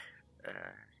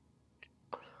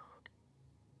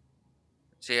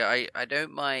 See, I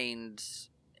don't mind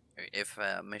if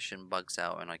a mission bugs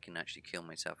out and I can actually kill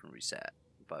myself and reset.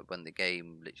 But when the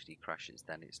game literally crashes,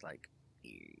 then it's like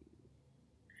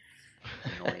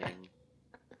annoying.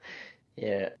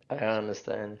 Yeah, I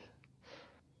understand.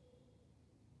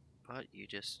 But you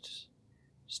just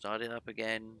start it up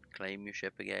again, claim your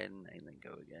ship again, and then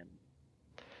go again.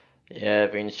 Yeah,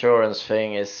 the insurance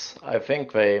thing is, I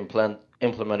think they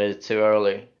implemented it too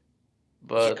early.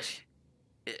 But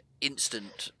yeah,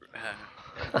 instant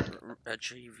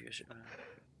achieve your.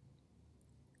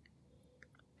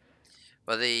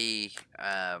 But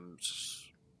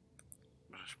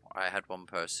I had one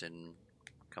person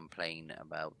complain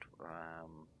about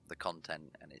the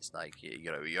content, and it's like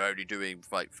you're only doing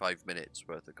like 5 minutes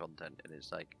worth of content, and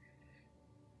it's like,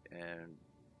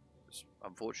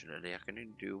 unfortunately, I can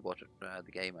only do what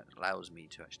the game allows me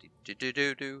to actually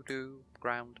do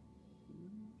ground.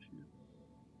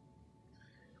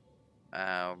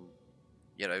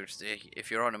 If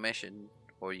you're on a mission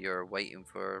or you're waiting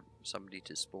for somebody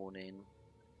to spawn in,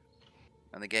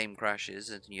 and the game crashes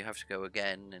and you have to go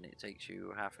again, and it takes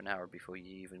you half an hour before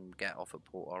you even get off of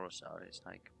Port Orisar, it's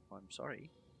like, well, I'm sorry,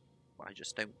 I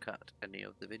just don't cut any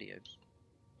of the videos.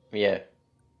 yeah.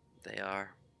 They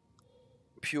are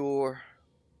pure.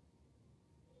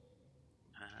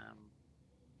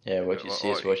 Yeah, what you see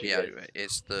is what you get.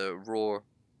 It's the raw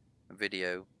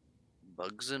video,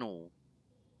 bugs and all.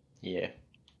 Yeah.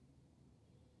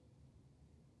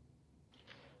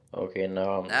 Okay,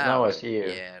 now I see you.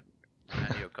 Yeah,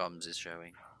 and your comms is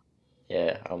showing.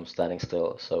 Yeah, I'm standing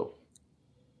still, so.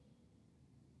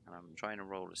 And I'm trying to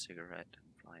roll a cigarette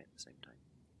and fly at the same time.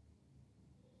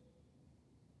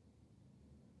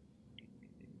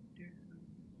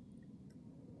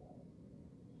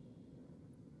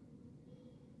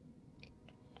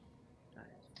 That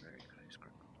is very close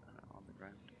on the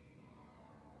ground.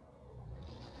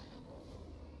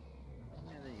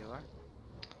 Yeah, there you are.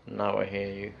 Now I hear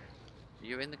you. Are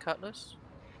you in the Cutlass?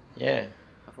 Yeah.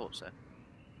 I thought so.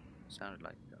 Sounded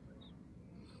like the Cutlass.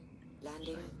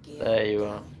 Landing gear There you down.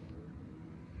 are.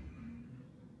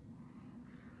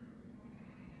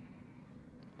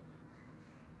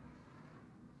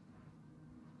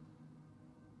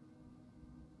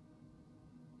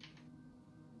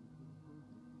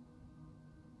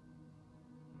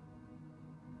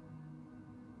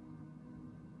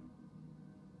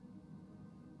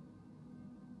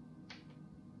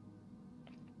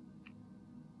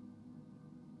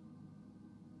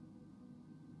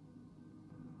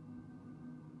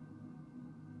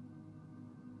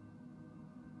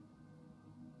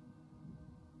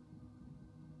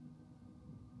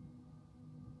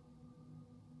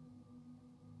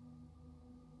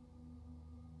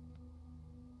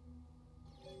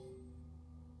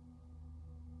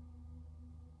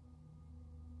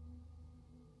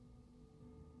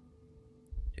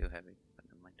 Too heavy, but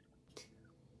never mind.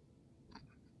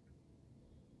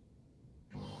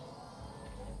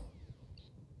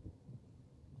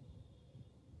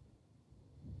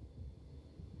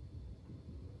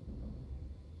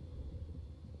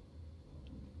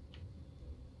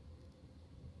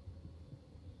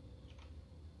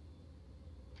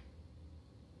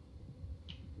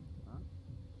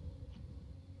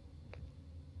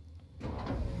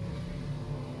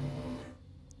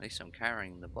 At least I'm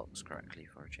carrying the box correctly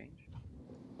for a change.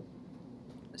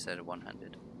 Instead of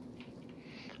one-handed.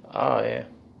 Oh yeah.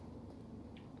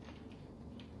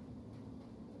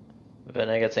 The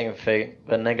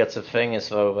negative thing is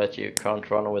though that you can't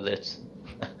run with it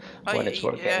when it's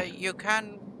working. Yeah, you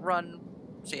can run.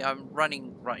 See, I'm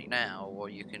running right now, or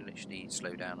you can literally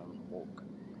slow down and walk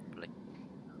properly.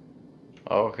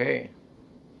 Okay.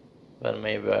 Then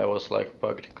maybe I was like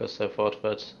bugged because I thought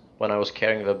that when I was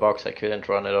carrying the box I couldn't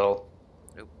run at all.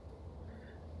 Nope.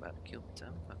 About to kill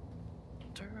myself.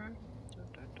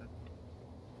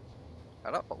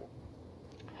 Hello.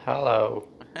 Hello.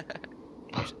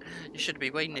 You should be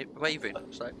waving.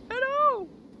 It's like, hello.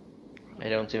 I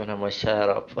don't even have my chat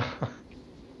up.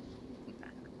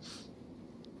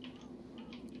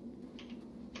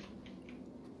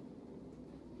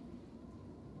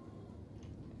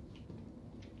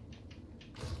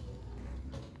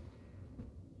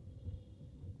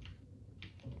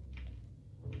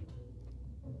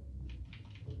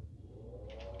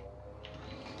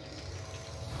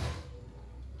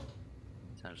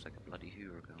 Sounds like a bloody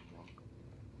hoover going wrong.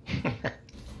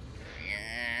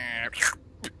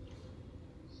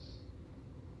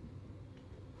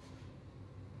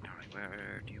 Alright,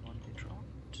 where do you want to be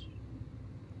dropped?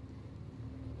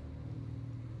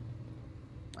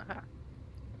 Aha.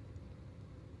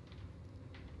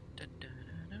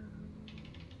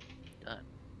 Done.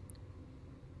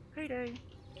 Payday.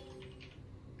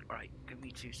 Alright, give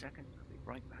me 2 seconds. I'll be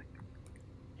right back.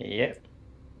 Yep.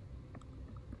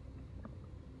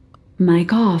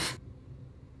 Mic off.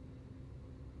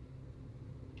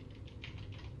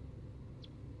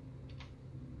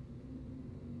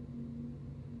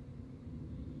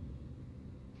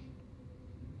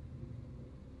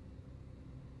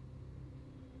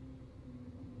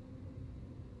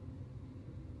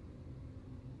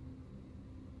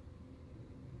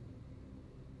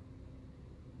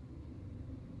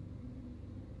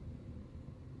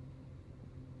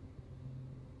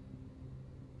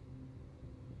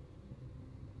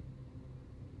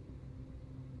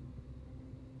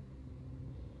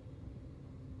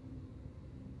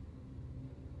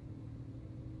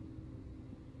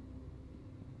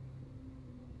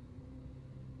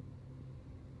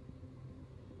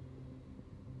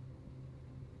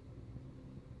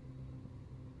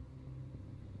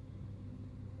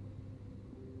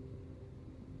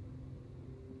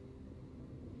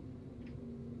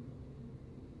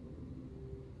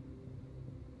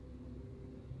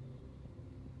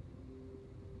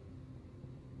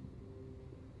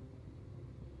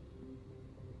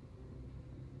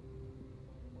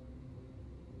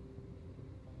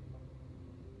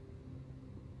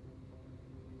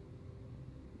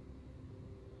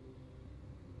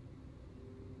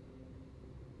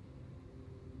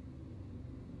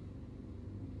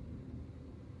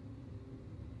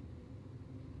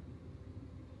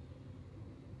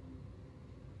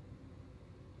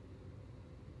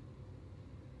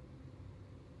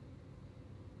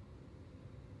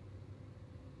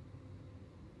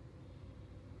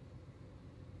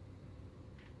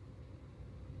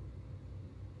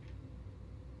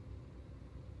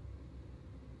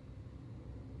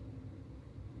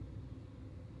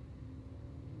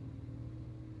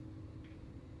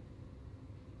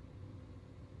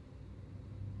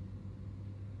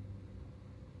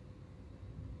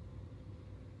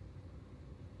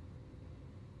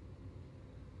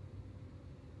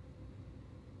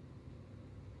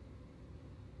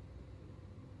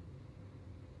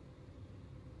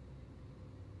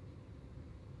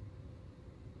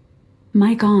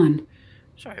 Mic on.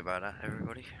 Sorry about that,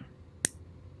 everybody.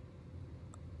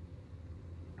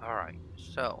 Alright,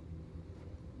 so.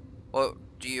 What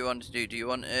do you want to do? Do you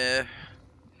want to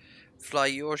fly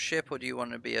your ship, or do you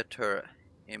want to be a turret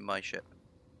in my ship?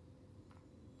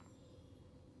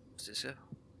 Is this so?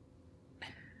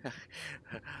 I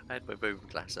had my movement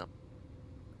glass up.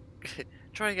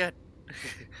 Try again.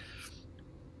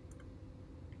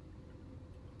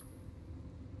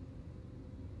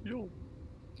 Yo.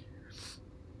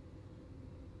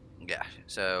 Yeah,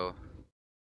 so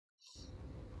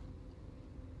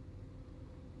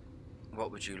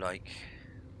what would you like?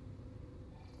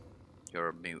 You're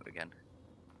a mute again.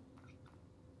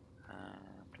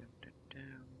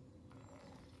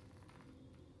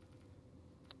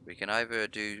 We can either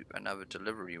do another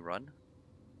delivery run,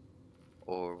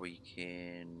 or we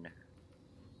can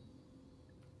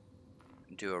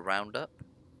do a roundup.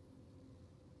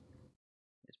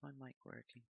 Is my mic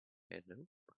working? Hello?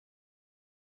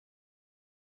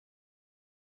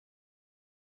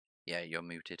 Yeah, you're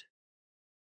muted.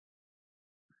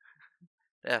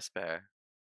 That's better.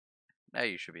 Now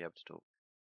you should be able to talk.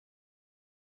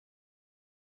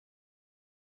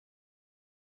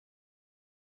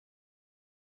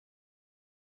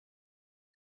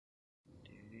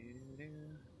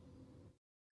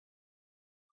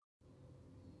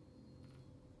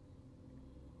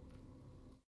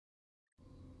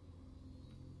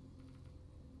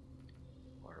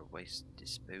 waste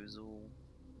disposal.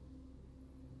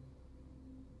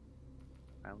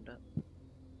 Roundup.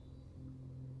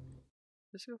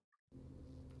 Let's go.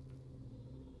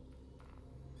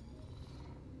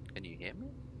 Can you hear me?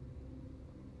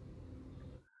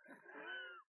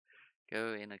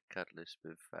 Go in a cutlass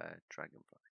with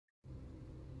dragonfly.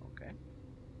 Okay.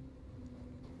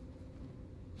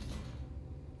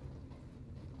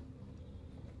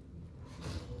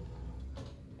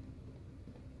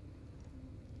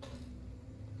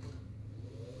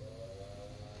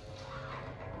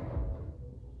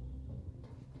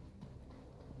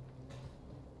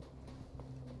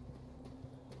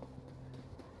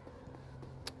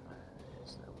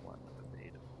 Is there one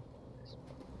available? This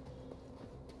one.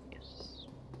 Yes.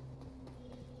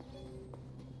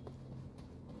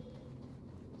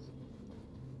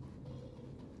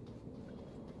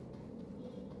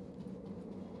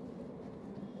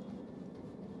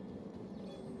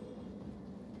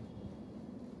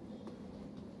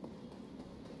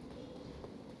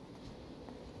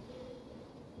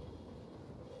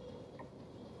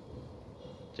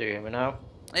 Do you hear me now?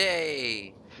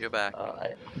 Hey, you're back.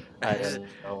 I don't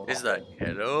know. It's like,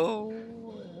 hello.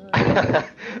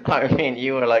 I mean,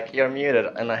 you were like, you're muted,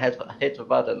 and I hit the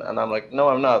button, and I'm like, no,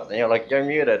 I'm not. And you're like, you're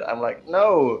muted. I'm like,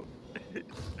 no.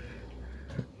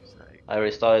 I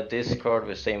restarted Discord,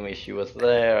 the same issue was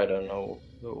there. I don't know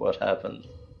what happened.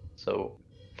 So,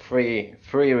 three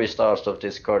restarts of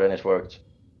Discord, and it worked.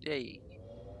 Yay.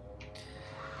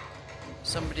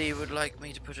 Somebody would like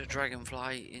me to put a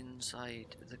dragonfly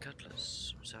inside the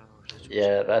cutlass, so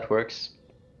yeah, that works.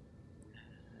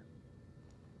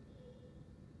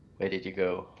 Where did you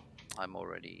go? I'm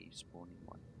already spawning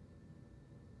one.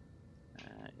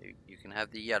 You can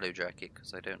have the yellow jacket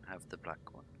because I don't have the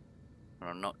black one, and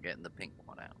I'm not getting the pink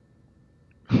one out.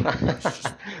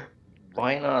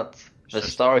 Why not? The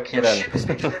Star Kitten. Your ship has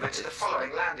been delivered to the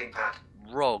following landing pad.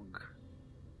 Wrong.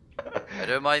 I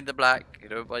don't mind the black, I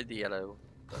don't mind the yellow,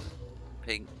 but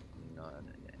pink, no.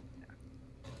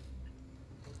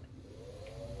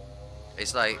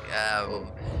 It's like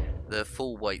the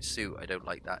full white suit, I don't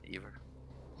like that either.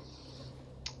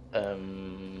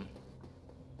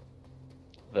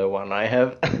 The one I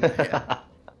have. Yeah.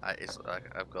 It's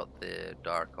like I've got the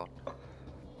dark on.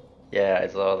 Yeah, I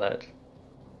saw that.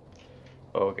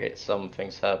 Okay,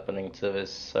 something's happening to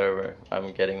this server.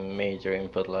 I'm getting major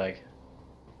input lag.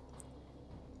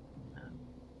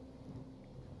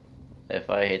 If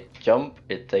I hit jump,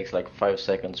 it takes like 5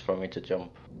 seconds for me to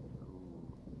jump.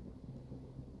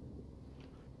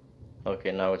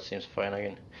 Okay, now it seems fine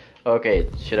again. Okay,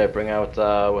 should I bring out,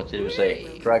 what did you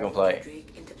say? Dragonfly.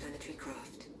 Interplanetary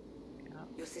craft.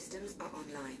 Your systems are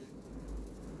online.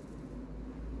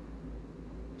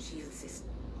 Shield system.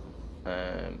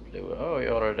 Blue. Oh, you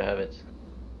already have it.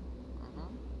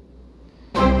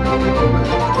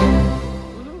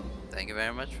 Thank you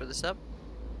very much for the sub.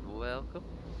 Welcome.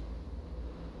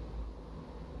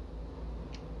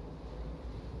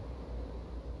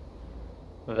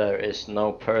 There is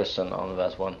no person on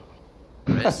that one.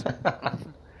 There is?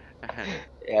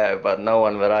 Yeah, but no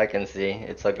one that I can see.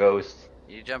 It's a ghost.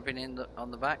 You jumping in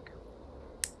on the back?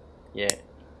 Yeah.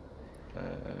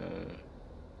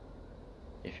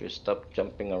 If you stop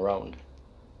jumping around.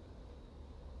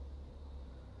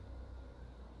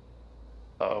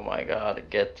 Oh my god,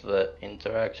 get the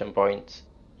interaction point.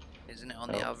 Isn't it on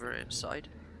the other side?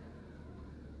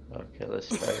 Okay, let's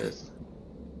try this.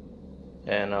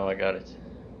 Yeah, now I got it.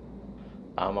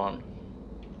 I'm on.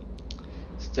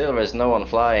 Still, there's no one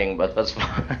flying, but that's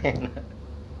fine.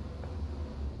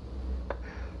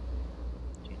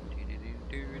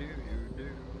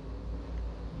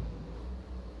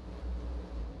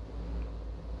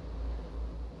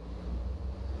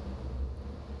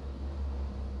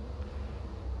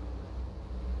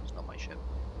 It's not my ship.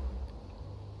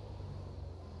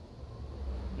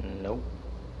 Nope.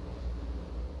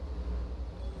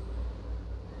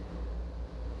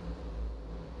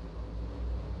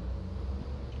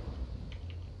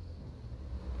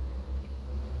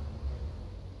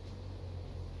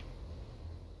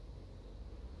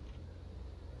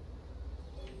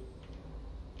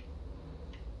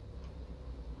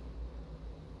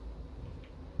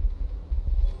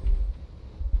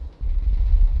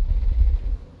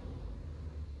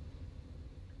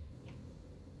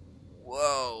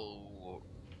 Whoa!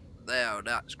 There,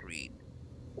 that's green.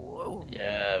 Whoa!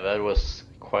 Yeah, that was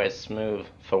quite smooth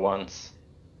for once.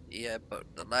 Yeah, but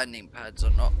the landing pads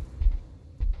are not.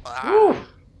 Ah!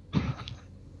 At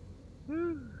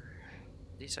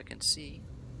least I can see.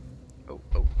 Oh,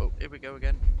 here we go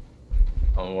again.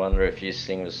 I wonder if you're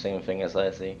seeing the same thing as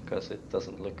I see, because it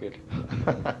doesn't look good.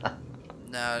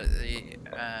 Now, the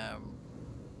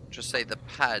just say the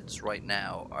pads right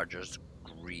now are just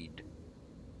green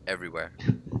everywhere.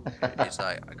 It's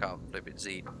like I can't flip it.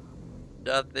 See,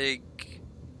 nothing.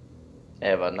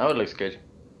 Yeah, but now it looks good.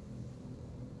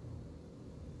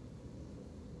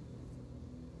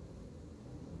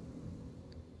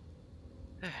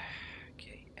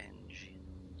 Okay,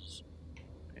 engines.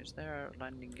 Is there a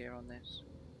landing gear on this?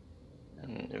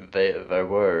 There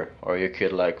were, or you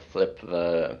could like flip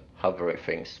the hovering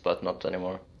things, but not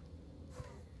anymore.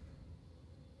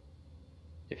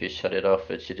 If you shut it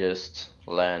off, it should just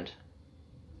land.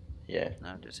 Yeah.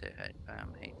 No, just hit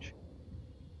H.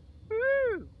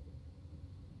 Woo!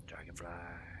 Dragonfly.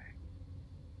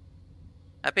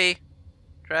 Happy,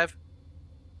 Trev?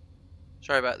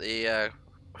 Sorry about the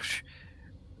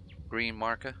green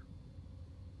marker.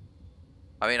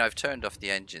 I mean, I've turned off the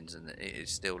engines and it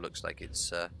still looks like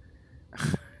it's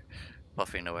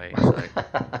puffing away. So,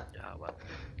 oh well.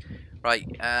 Right.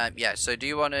 Yeah. So, do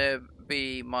you want to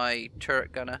be my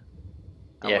turret gunner?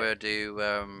 And Yeah. we'll do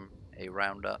a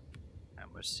roundup,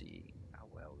 and we'll see how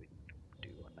well we do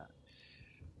on that.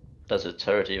 Does the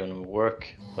turret even work?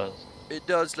 But it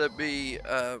does let me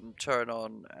turn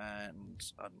on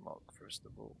and unlock first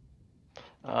of all.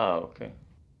 Ah, okay.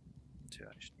 To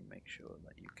actually make sure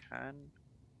that you can.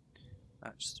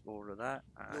 That's all of that.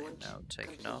 I'm now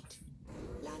taking off.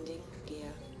 Landing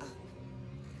gear up.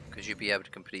 Because you'll be able to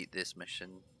complete this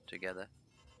mission together.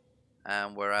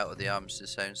 And we're out of the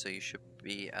armistice zone, so you should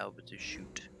be able to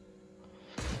shoot.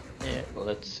 Yeah,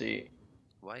 let's see.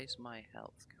 Why is my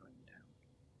health going down?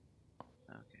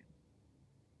 Okay.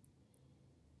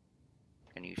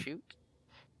 Can you shoot?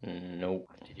 Nope.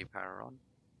 Did you power on?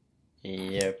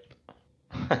 Yep.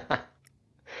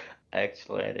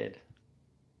 Actually, I did.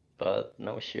 But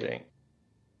no shooting.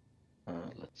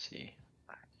 Let's see.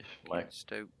 If my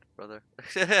stoked, brother.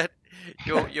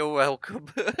 you're welcome.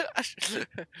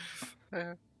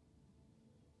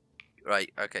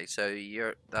 Right. Okay. So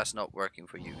that's not working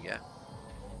for you, yeah?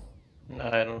 No,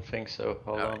 I don't think so.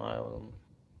 Hold on, right. I will.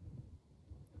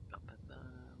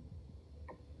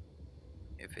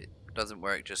 If it doesn't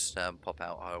work, just pop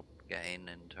out. I'll get in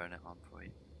and turn it on for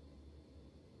you.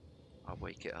 I'll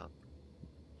wake it up.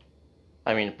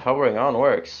 I mean, powering on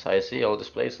works. I see all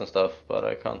displays and stuff, but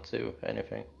I can't do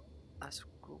anything. That's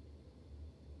cool.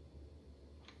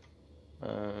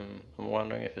 I'm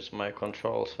wondering if it's my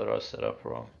controls that are set up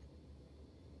wrong.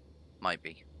 Might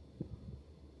be.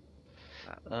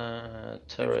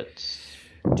 Turrets.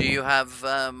 Do you have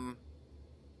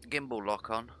gimbal lock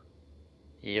on?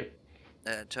 Yep.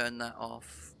 Turn that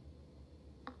off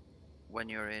when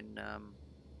you're in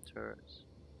turrets.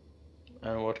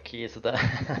 And what key is that?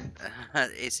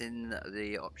 It's in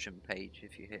the option page.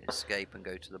 If you hit escape and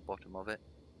go to the bottom of it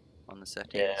on the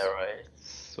settings. Yeah, right.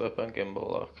 Weapon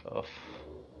gimbal lock off.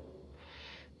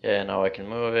 Yeah, now I can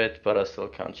move it, but I still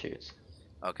can't shoot.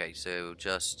 Okay, so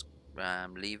just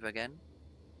leave again.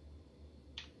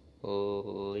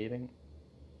 Leaving.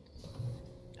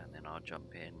 And then I'll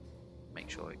jump in, make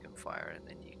sure you can fire, and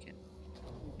then you can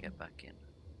get back in.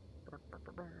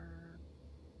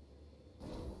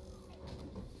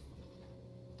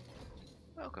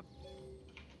 Welcome.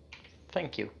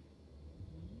 Thank you.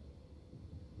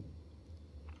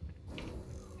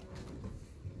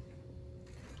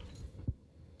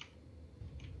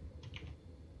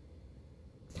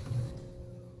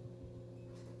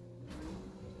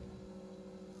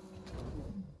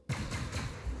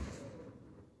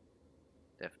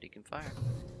 Definitely can fire.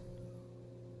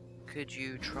 Could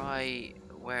you try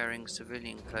wearing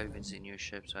civilian clothing in your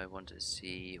ships? I want to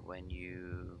see when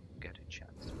you get a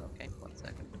chance. Okay, 1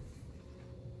 second.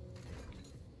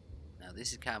 Now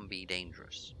this can be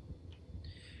dangerous.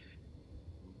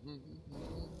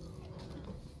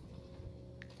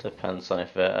 Depends on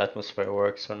if the atmosphere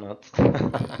works or not.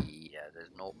 Yeah, there's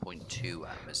 0.2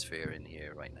 atmosphere in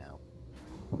here right now.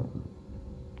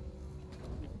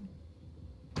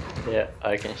 Yeah,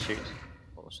 I can shoot.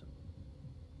 Awesome.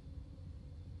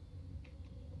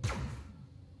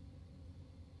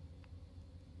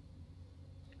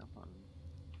 Come on.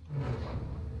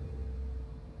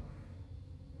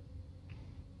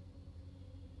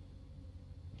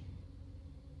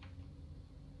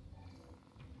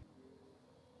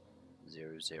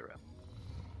 Zero, zero.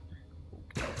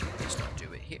 Okay, let's not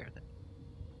do it here then.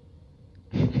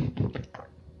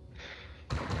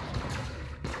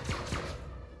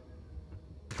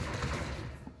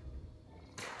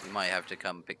 You might have to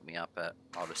come pick me up at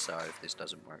Odyssey if this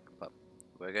doesn't work, but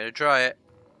we're going to try it.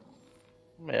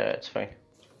 Yeah, it's fine.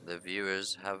 The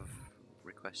viewers have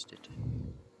requested.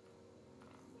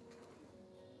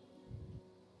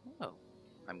 Oh,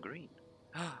 I'm green.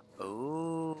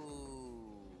 Oh,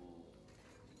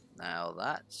 now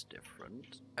that's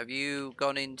different. Have you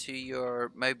gone into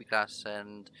your Moby class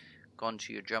and gone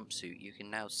to your jumpsuit? You can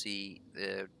now see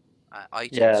the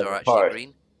items Yeah, are the actually part.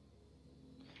 green.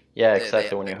 Yeah,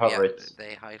 exactly. When you hover yeah, it.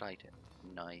 they highlight it.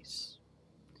 Nice.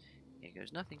 Here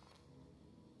goes nothing.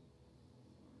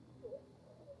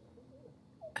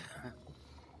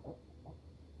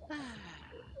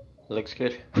 Looks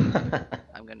good.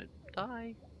 I'm gonna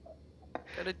die.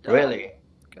 Gonna die. Really?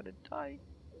 Gonna die.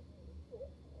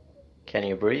 Can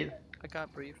you breathe? I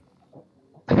can't breathe.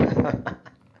 I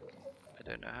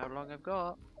don't know how long I've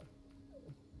got.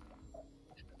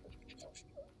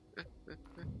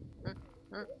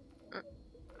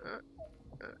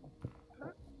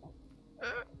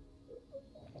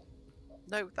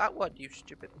 No, that one, you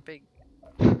stupid pig.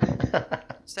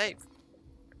 Save.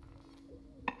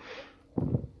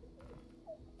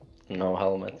 No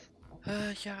helmet.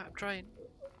 Yeah, I'm trying.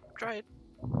 I'm trying.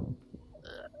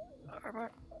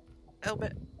 Armor.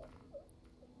 Helmet.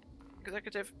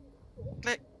 Executive.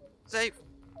 Click. Save.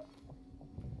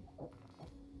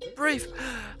 Breathe.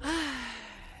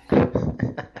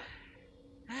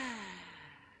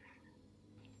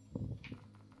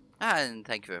 And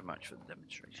thank you very much for the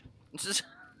demonstration.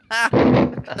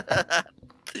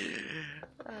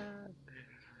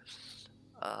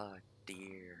 Oh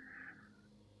dear.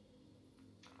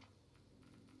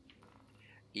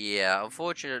 Yeah,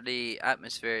 unfortunately,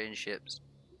 atmospheric ships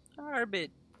are a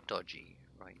bit dodgy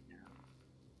right now.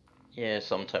 Yeah,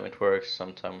 sometimes it works,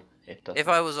 sometimes it doesn't. If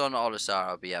I was on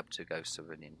Olisar, I'd be able to go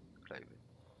civilian clothing.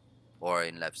 Or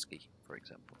in Levski, for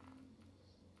example.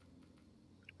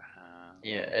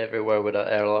 Yeah, everywhere with an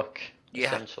airlock. Yeah.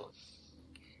 Essential.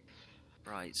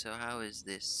 Right, so how is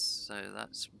this? So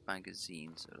that's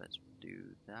magazine, so let's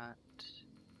do that.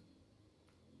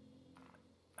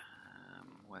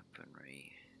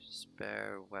 Weaponry.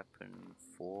 Spare weapon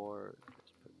 4.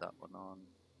 Let's put that one on.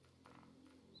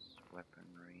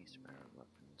 Weaponry, spare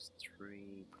weapons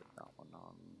 3. Put that one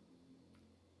on.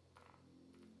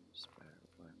 Spare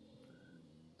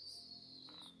weapons.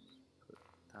 Put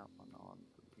that one on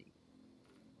for the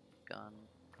gun.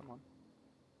 Come on.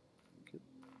 Thank you.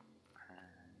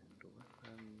 And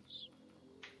weapons.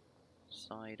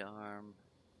 Sidearm.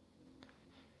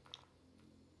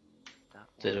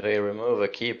 Did they remove a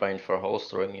keybind for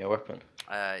holstering your weapon?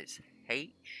 It's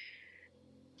H.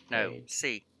 No, H.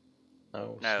 C.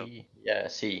 No, No. C. Yeah,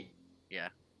 C. Yeah.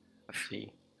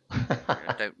 C.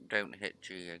 don't hit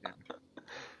G again.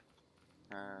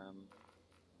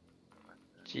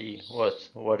 G.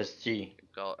 What is G?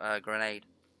 Got grenade.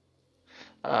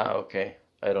 Ah, okay.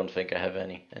 I don't think I have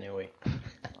any anyway.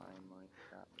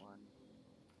 That one.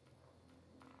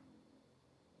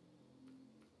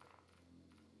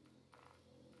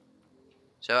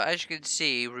 So as you can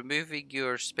see, removing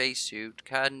your spacesuit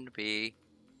can be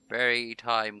very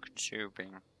time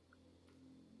consuming.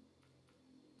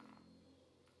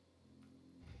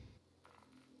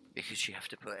 Because you have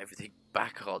to put everything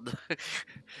back on.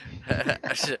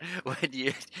 When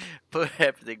you put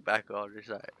everything back on, it's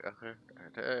like...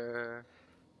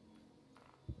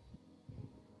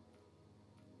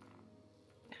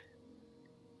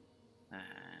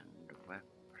 And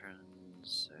weapons,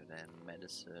 so then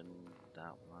medicine,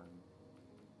 that one.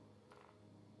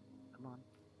 Come on.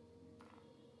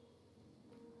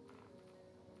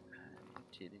 And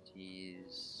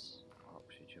utilities,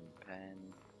 oxygen pen.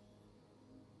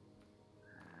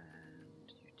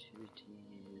 And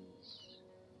utilities,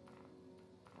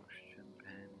 oxygen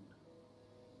pen.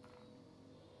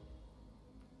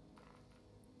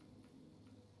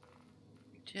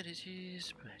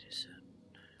 Utilities, medicine.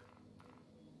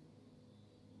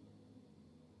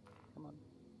 Come on.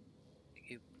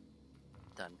 You.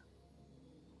 Done.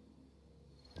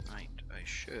 Right, I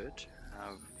should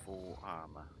have full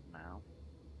armor now.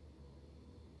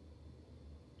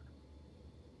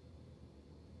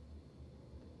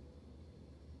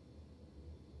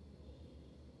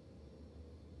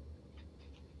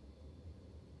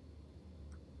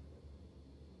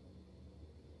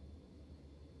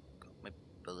 Got my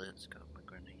bullets, got my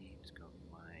grenades, got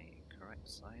my correct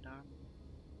sidearm.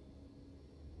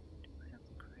 Do I have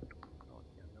the correct one? Oh,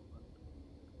 the other one.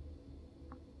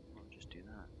 I'll just do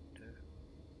that.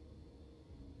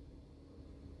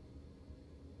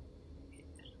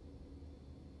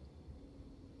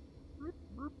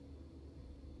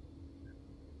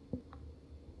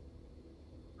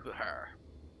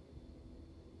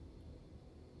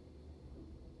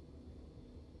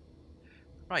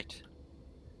 Right.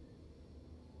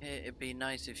 It'd be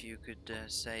nice if you could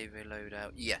save a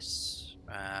loadout. Yes.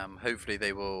 Hopefully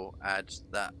they will add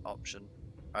that option.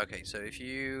 Okay, so if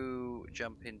you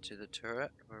jump into the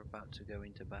turret, we're about to go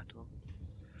into battle.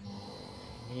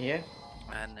 Yeah.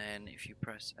 And then if you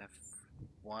press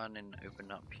F1 and open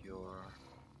up your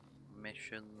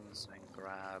missions and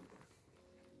grab.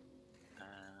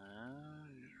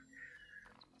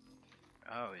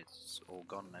 Oh, it's all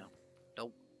gone now.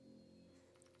 Nope.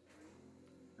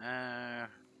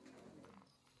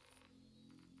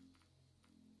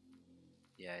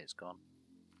 Yeah, it's gone.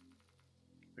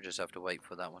 We just have to wait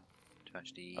for that one to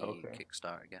actually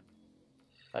kickstart again.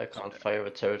 I can't fire a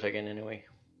turret again anyway.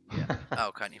 Yeah.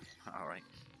 Oh, can you? Alright.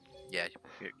 Yeah,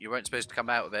 you weren't supposed to come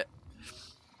out of it.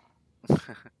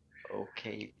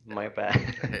 Okay, my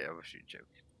bad. I was joking.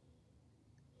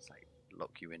 It's like,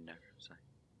 lock you in there. It's like,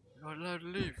 you're not allowed to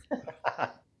leave.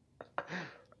 Right,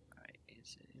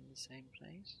 is it in the same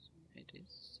place? It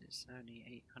is. It's only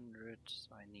 800,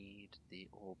 so I need the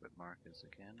orbit markers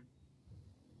again.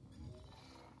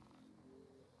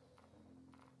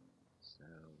 So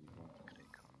we want to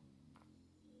click on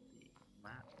the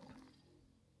map,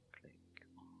 click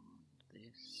on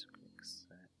this, click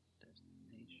set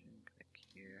destination, click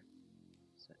here,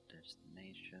 set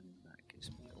destination, that gives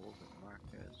me orbit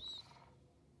markers.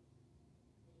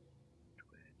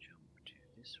 We'll jump to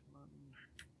this one.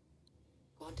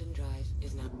 Quantum drive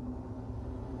is now.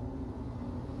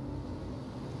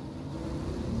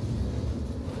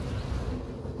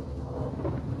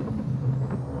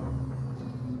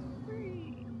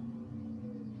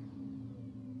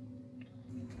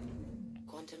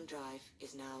 Quantum drive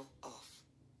is now off.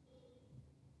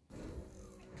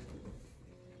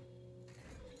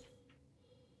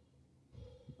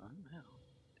 Oh no,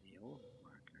 the orbit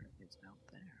marker is out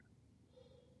there.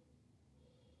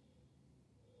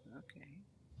 Okay.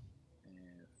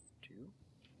 F2.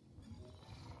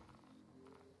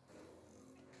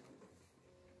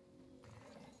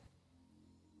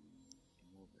 The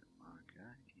orbit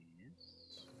marker is...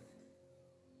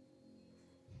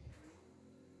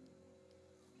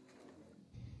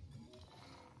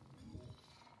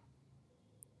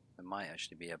 There might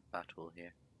actually be a battle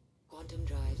here. Quantum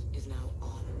drive is now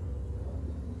on.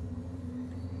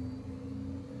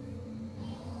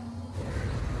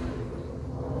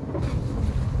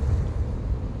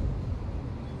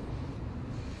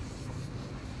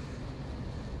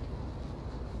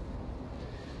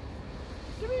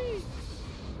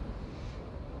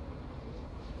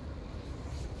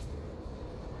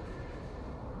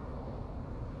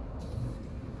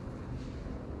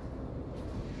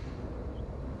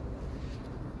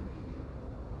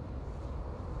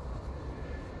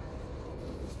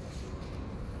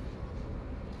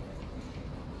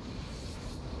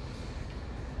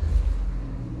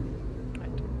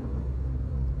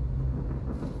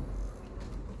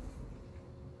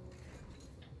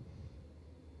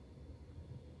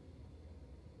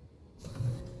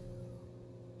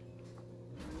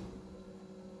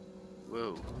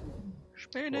 Whoa.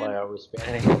 Spinning! Why are we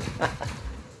spinning?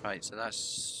 Right, so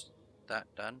that's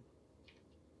that done.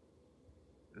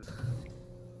 Oof.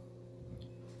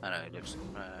 I know, it looks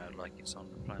like it's on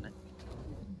the planet.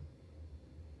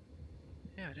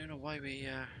 Yeah, I don't know why we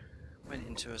went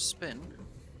into a spin.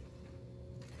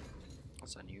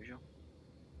 That's unusual.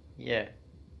 Yeah.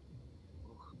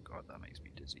 Oh god, that makes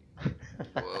me dizzy.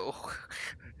 Whoa.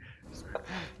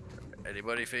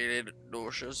 Anybody feeling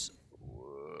nauseous?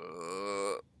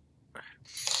 Whoa.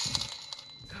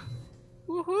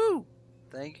 Woohoo!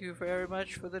 Thank you very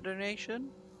much for the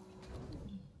donation.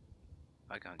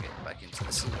 I can't get back into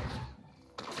this.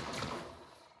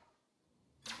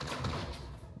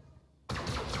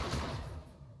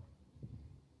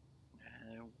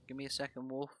 Give me a second,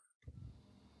 Wolf.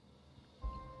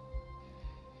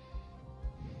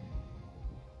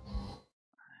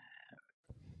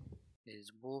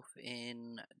 Is Wolf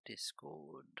in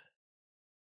Discord?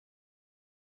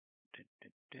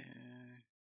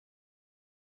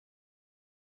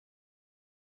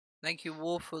 Thank you,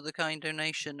 Wolf, for the kind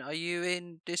donation. Are you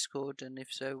in Discord? And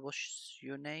if so, what's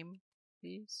your name,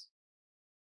 please?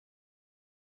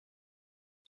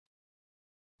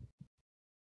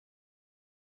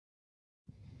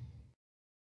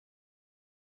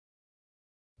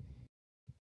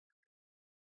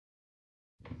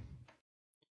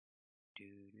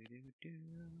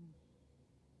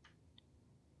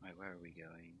 Right, where are we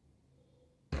going?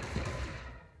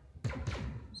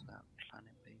 Is that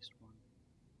planet-based one?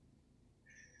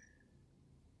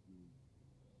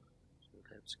 So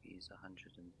Levski's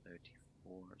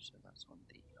 134, so that's on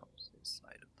the opposite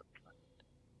side of the planet.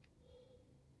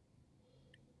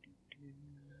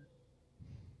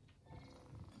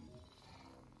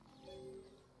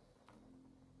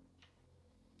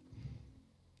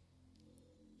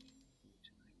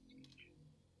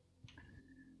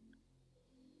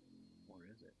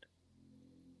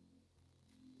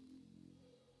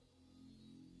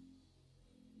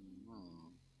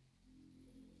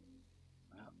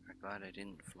 glad I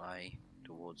didn't fly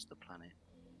towards the planet.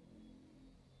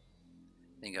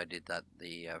 I think I did that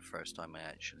the first time I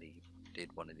actually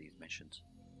did one of these missions.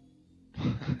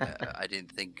 I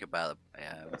didn't think about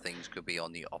things could be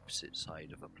on the opposite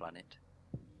side of a planet.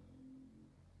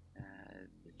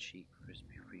 The cheek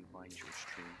Frisby rewind your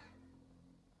stream.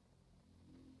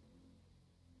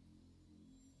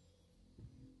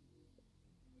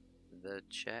 The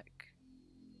check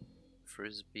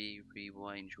Frisby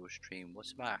rewind your stream.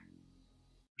 What's the matter?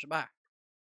 What's the matter?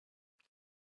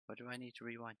 What do I need to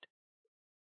rewind?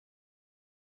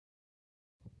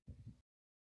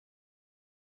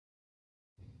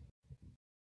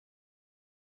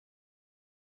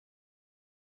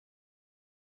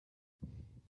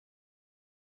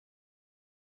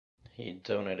 He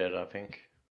donated, I think.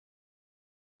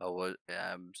 Oh, well,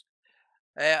 I'm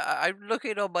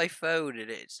looking on my phone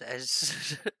and it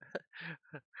says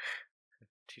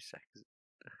 2 seconds.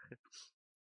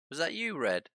 Was that you,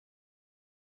 Red?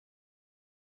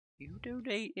 You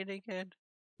donating again?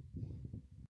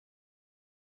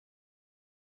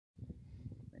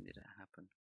 When did it happen?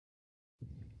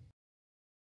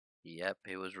 Yep,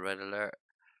 it was Red Alert.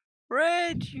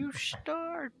 Red, you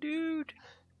star, dude!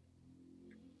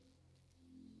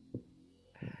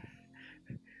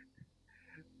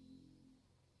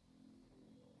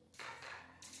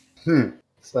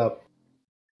 What's up?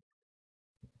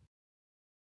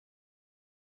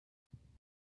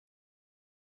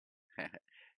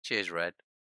 Cheers, Red.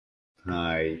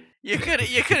 Hi. You could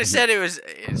have said it was.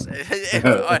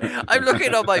 I'm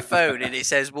looking on my phone and it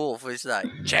says Wolf. It's like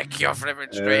check your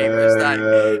flipping stream. It's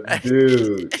like,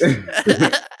 dude.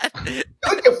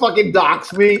 Don't you fucking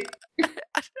dox me?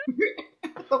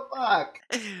 What the fuck?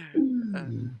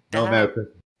 No,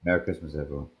 Merry Christmas,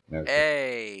 everyone. Merry Christmas.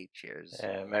 Hey, cheers.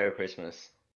 Merry Christmas.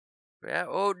 Yeah,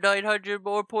 900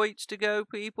 more points to go,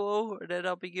 people, and then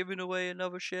I'll be giving away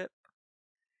another ship.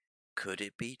 Could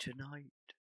it be tonight?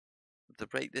 The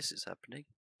break this is happening.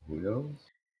 Who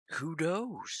knows? Who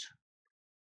knows?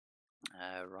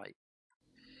 Right.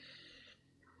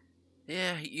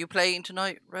 Yeah, you playing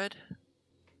tonight, Red?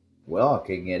 Well, I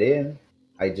can get in.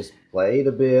 I just played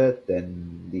a bit,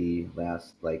 then the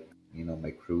last, my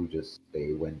crew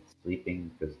they went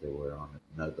sleeping because they were on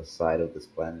another side of this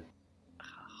planet.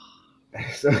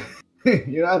 So,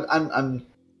 I'm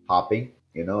hopping,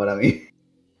 you know what I mean?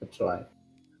 I try.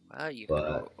 Well, you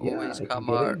can always come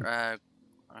our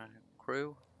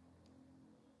crew.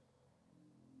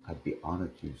 I'd be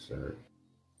honored to, sir.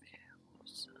 Yeah,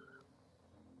 awesome.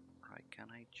 Right, can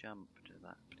I jump to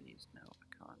that, please? No, I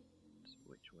can't. So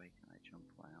which way can I jump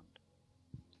around?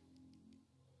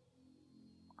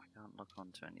 I can't look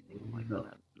onto anything. Am I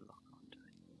gonna lock onto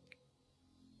anything?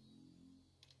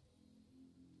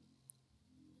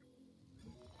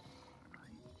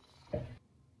 Right.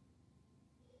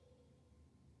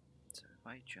 So if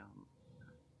I jump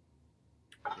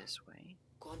this way.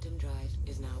 Quantum drive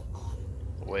is now on.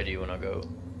 Where do you wanna go?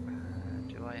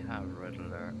 Do I have Red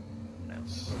Alert? No.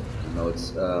 No,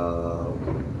 it's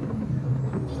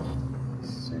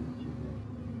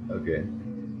okay.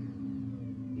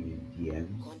 In the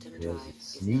end, there's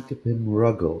Sneak-a-Pim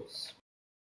Ruggles.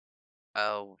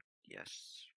 Oh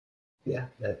yes. Yeah,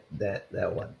 that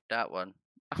one. That one.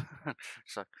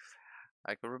 So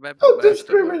I can remember. Don't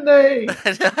discriminate.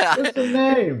 What's the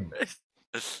name?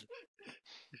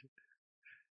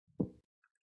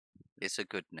 It's a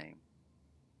good name.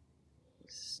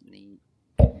 Sneak.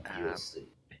 You'll see.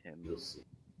 Pim. You'll see.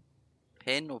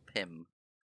 Pin or Pim?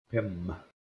 Pim.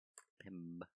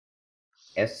 Pim.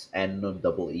 SNEEKAPIN.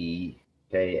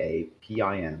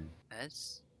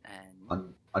 SN.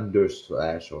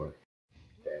 / or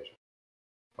dash.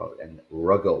 Oh, and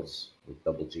Ruggles with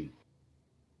double G.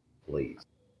 Please.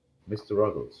 Mr.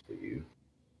 Ruggles for you.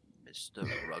 Mr.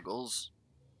 Ruggles.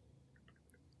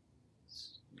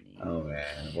 Oh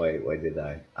man, why did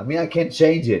I? I mean, I can't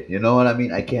change it. You know what I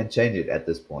mean? I can't change it at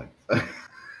this point.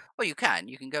 Well, you can.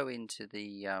 You can go into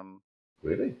the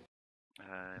Really?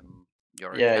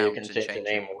 Your Yeah, account you can change the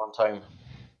name one time.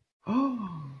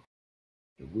 Oh,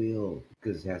 it will,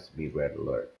 because it has to be Red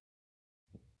Alert.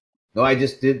 No, I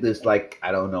just did this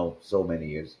I don't know, so many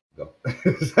years ago.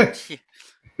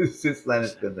 Since then,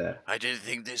 it's been that. I didn't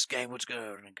think this game was going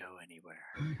to go anywhere.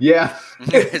 Yeah.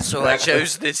 So I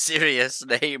chose this serious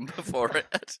name for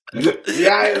it.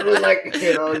 Yeah, it was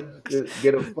just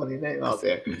get a funny name out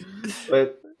there.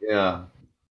 But yeah,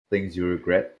 things you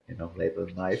regret, later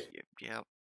in life. Yeah.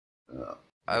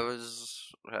 I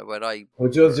was when I.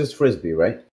 Which was just Frisby,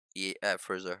 right? Yeah,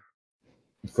 Frizzer.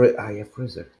 Yeah,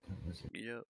 Frizzer.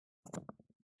 Yeah.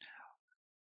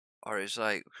 Or it's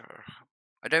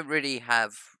I don't really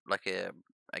have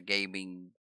a a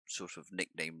gaming sort of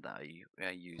nickname that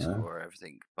I use Huh? for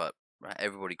everything, but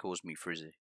everybody calls me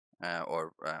Frizzy,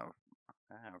 or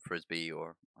Frisby,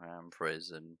 or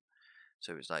Frizz, and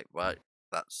so it's like, right,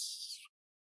 that's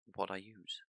what I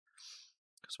use.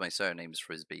 Because my surname's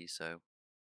Frisby, so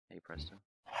hey presto.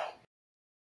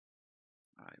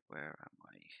 Alright, where am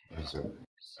I? Reserve.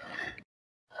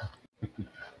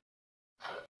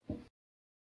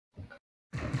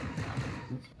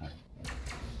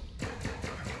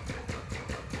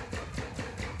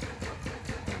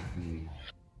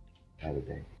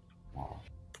 Saturday. Tomorrow.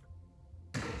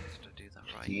 Did I do that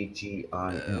right? TGIF.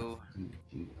 No.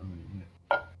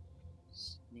 TGIF.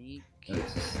 Sneak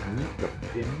It's a sneak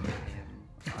up in.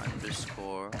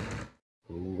 underscore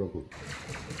REVEL.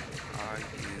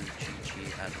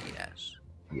 RUGGLES.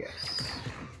 Yes.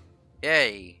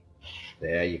 Yay!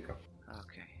 There you go.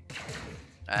 Okay.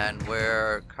 And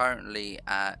we're currently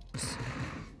at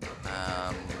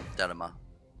Delama.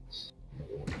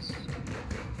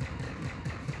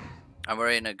 And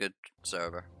we're in a good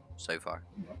server so far.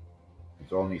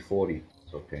 It's only 40.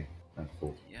 It's okay. That's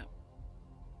full. Yeah.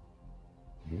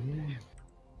 Yeah.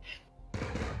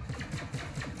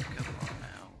 Come on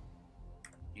now.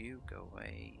 You go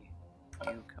away.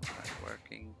 You come back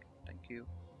working. Thank you.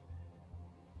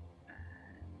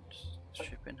 And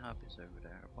shipping hub is over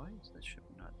there. Why is the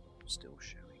shipping hub still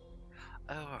showing?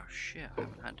 Oh shit, I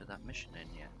haven't handed that mission in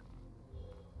yet.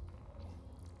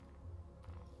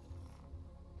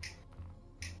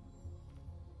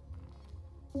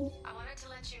 I wanted to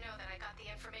let you know that I got the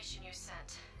information you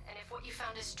sent. And if what you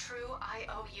found is true, I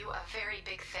owe you a very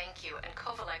big thank you, and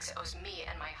Kovalex owes me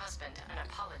and my husband an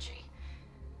apology.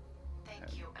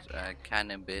 Thank you again.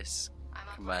 Cannabis I'm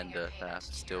Commander uploading a payment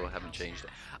to still your haven't account changed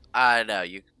it. now. No,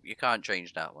 you can't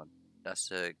change that one. That's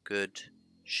a good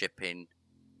shipping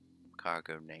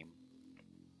cargo name.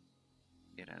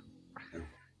 You know,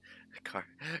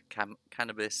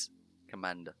 Cannabis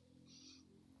Commander.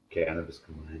 Cannabis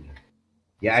Commander.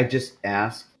 Yeah, I just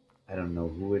asked. I don't know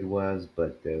who it was,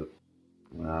 but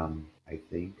I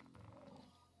think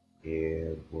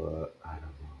it was. I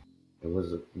don't know. It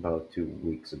was about 2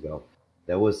 weeks ago.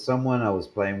 There was someone I was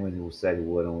playing with who said he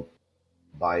wouldn't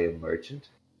buy a merchant,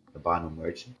 a Bano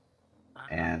merchant,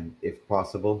 and if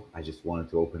possible, I just wanted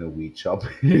to open a weed shop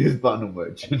in his Bano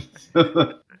merchant.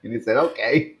 And he said,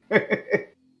 "Okay,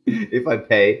 if I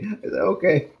pay." I said,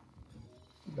 "Okay,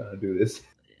 I'm gonna do this."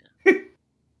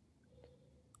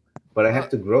 But I have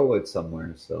to grow it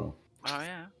somewhere, so. Oh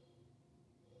yeah.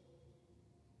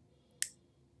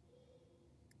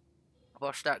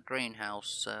 What's that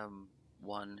greenhouse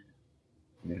one?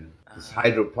 Yeah, this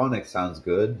hydroponic sounds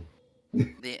good.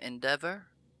 The Endeavor?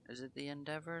 Is it the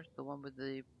Endeavor? The one with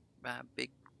the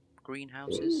big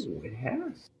greenhouses? Ooh, it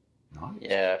has. Nice.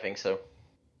 Yeah, I think so.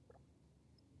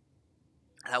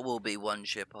 That will be one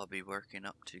ship I'll be working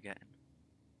up to getting.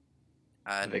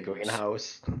 And The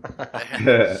greenhouse.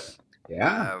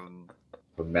 Yeah.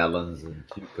 For melons and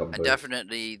cucumbers. And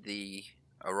definitely the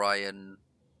Orion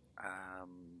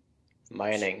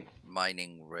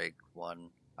mining rig one.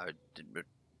 I would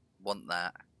want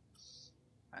that.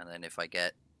 And then if I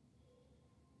get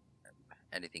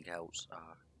anything else,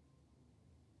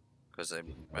 because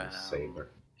I'm Saber.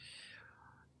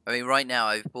 I mean, right now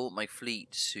I've bought my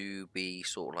fleet to be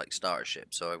sort of like starter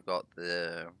ships. So I've got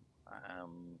the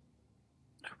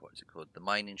what is it called? The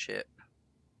mining ship,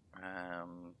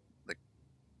 the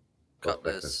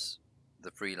Cutlass,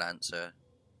 the Freelancer,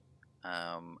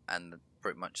 and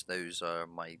pretty much those are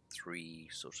my three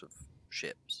sort of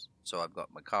ships. So I've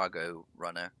got my cargo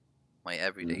runner, my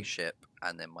everyday ship,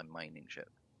 and then my mining ship.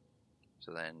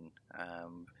 So then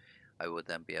I would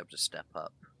then be able to step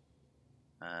up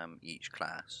each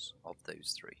class of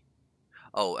those three.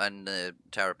 Oh, and the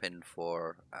Terrapin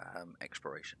for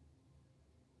exploration.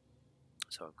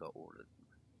 So I've got all of them.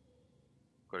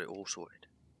 Got it all sorted.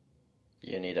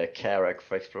 You need a Karak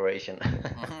for exploration.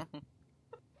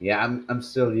 Yeah, I'm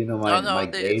still, my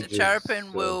the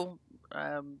Terrapin will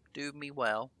do me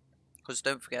well, because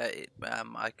don't forget,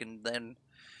 I can then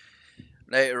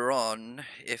later on,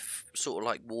 if sort of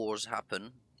like wars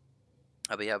happen,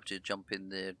 I'll be able to jump in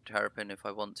the Terrapin if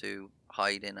I want to,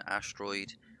 hide in an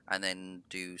asteroid, and then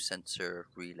do sensor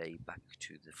relay back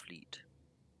to the fleet.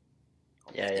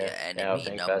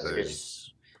 Enemy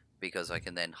numbers, because I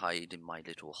can then hide in my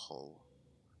little hull.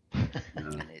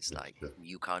 And it's like,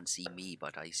 you can't see me,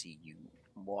 but I see you.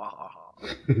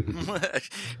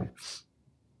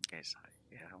 It's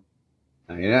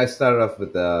like, I started off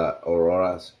with the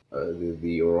Auroras,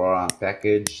 the Aurora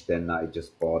package. Then I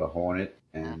just bought a Hornet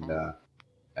and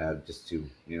just to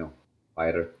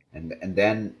fight her, and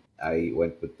then I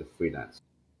went with the Freelance.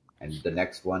 And the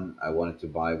next one I wanted to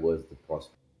buy was the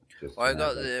Prospect. Well, I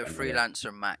got the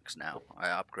Freelancer Max now. I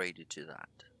upgraded to that.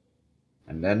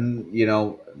 And then, you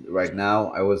know, right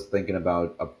now I was thinking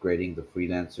about upgrading the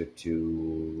Freelancer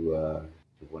to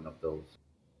one of those.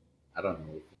 I don't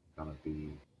know if it's gonna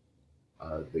be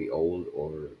the old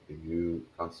or the new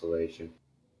constellation,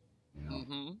 you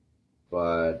know.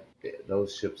 But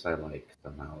those ships I like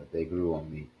somehow. They grew on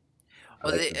me.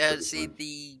 Well, see,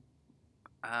 the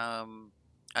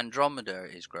Andromeda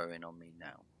is growing on me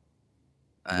now.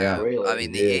 Yeah, really, I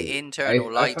mean, the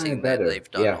internal lighting that they've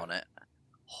done on it.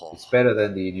 It's better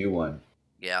than the new one.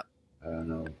 Yeah. I don't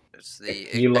know. It's the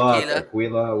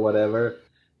Aquila, whatever.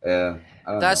 I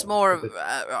don't That's know. more of.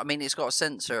 I mean, it's got a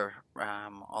sensor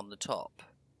on the top.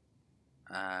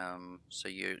 So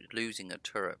you're losing a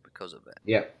turret because of it.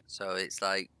 Yeah. So it's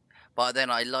like, but then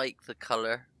I like the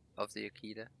color of the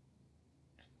Aquila.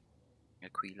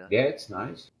 Yeah, it's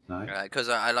nice. Nice. Because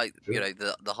I like, you know,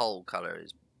 the whole color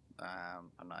is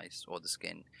nice, or the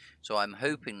skin. So I'm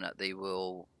hoping that they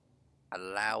will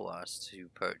allow us to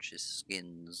purchase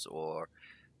skins or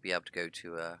be able to go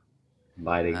to a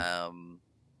lighting. A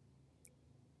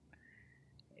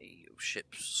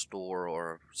ship store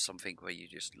or something where you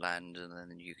just land and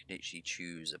then you can actually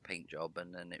choose a paint job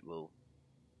and then it will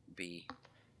be.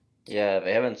 Yeah,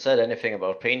 they haven't said anything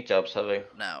about paint jobs, have they?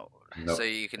 No. So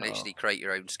you can literally create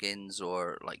your own skins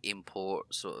or like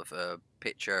import sort of a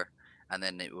picture and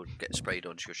then it will get sprayed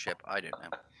onto your ship. I don't know.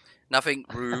 Nothing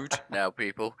rude now,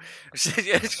 people.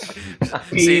 See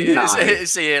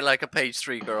it like a page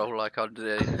 3 girl, like on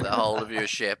the whole of your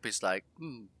ship. It's like,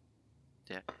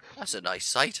 yeah, that's a nice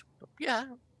sight.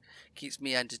 Yeah, keeps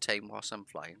me entertained whilst I'm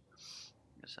flying.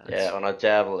 So yeah, on a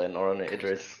javelin or on an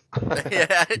Idris.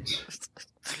 Yeah.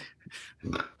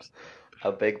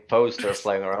 A big poster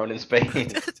flying around in Spain.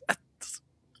 Just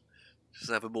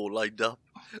have them all lined up.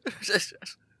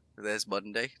 There's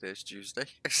Monday, there's Tuesday.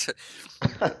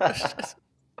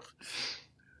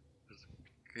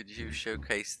 Could you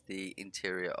showcase the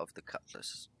interior of the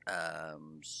Cutlass?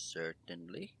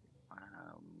 Certainly. I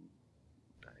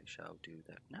shall do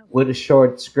that now. With a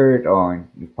short skirt on,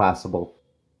 if possible.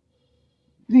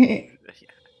 Yeah.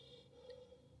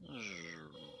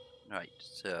 Right,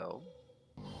 so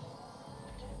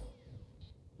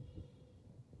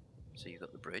you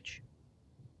got the bridge.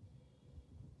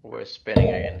 We're spinning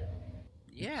again.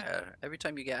 Yeah, every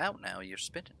time you get out now, you're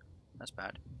spinning. That's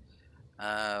bad.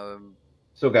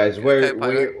 So guys, where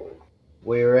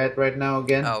we're at right now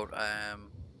again? Oh,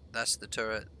 that's the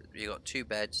turret. You got 2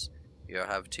 beds. You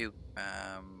have 2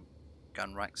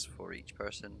 gun racks for each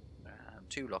person.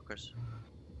 2 lockers.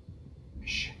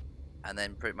 And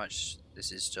then pretty much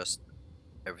this is just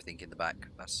everything in the back.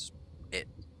 That's it.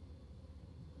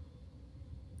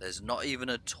 There's not even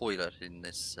a toilet in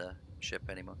this ship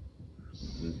anymore.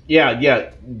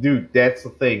 Yeah, dude, that's the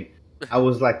thing. I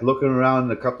was like looking around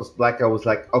the Cutlass Black. I was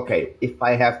like, okay, if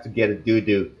I have to get a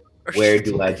doo-doo, where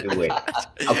do I do it?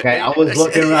 Okay, I was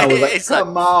looking around. I was like,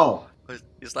 come on.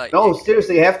 It's like, no,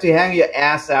 seriously, you have to hang your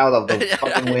ass out of the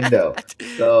fucking window.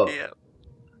 So,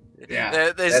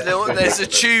 yeah, there's a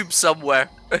tube somewhere.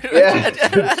 Yeah,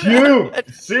 a tube.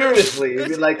 Seriously, you'd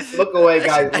be like, look away,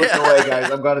 guys. Look away,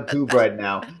 guys. I'm gonna tube right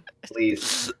now.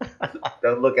 Please,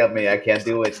 don't look at me. I can't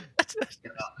do it.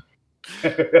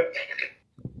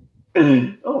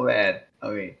 Oh man, I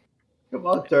mean, come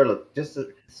on, turlet. Just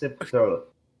a simple turlet.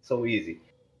 So easy.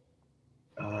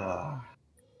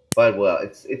 But well,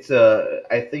 it's a.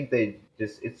 I think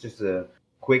it's just a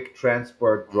quick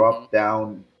transport, drop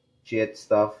down shit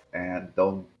stuff, and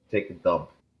don't take a dump.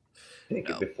 Take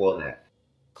it before that.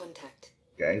 Contact.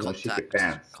 Okay, don't shit your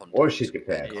pants. Or shit your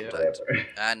pants, whatever.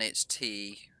 And it's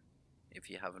T, if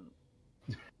you haven't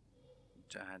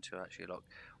had to actually lock.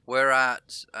 We're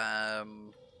at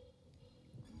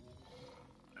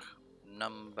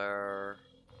number.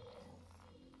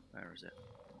 Where is it?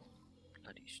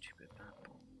 Bloody stupid map.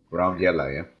 Round yellow,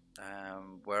 yeah.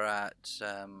 We're at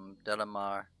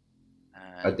Delamar.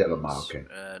 Delamar, okay.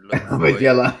 With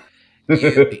yellow.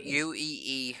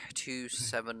 UEE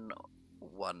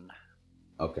 271.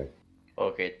 Okay.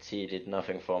 Okay, T did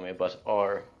nothing for me, but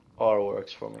R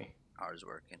works for me. R is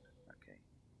working. Okay,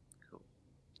 cool.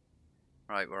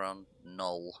 Right, we're on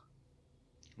null.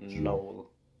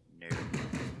 Null. No.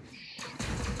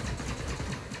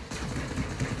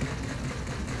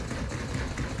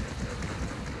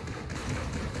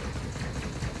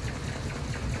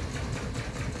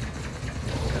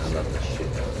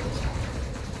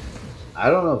 I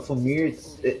don't know. For me,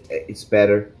 it's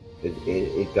better.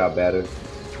 It got better.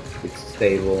 It's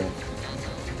stable.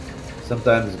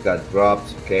 Sometimes it got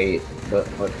drops, okay, but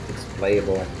it's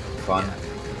playable, fun.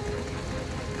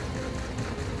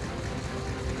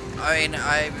 I mean,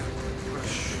 I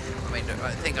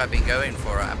think I've been going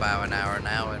for about an hour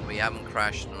now, and we haven't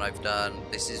crashed. And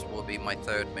will be my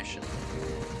third mission.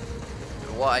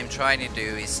 What I'm trying to do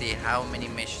is see how many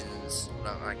missions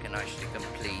that I can actually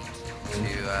complete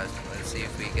to see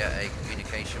if we get a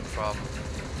communication from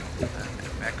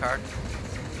Eckhart.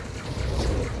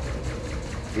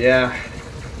 Yeah.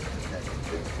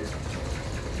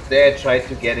 They tried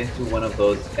to get into one of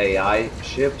those AI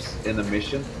ships in a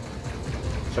mission.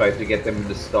 Tried to get them in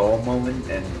the stall moment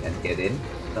and get in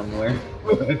somewhere.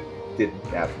 Didn't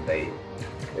happen. They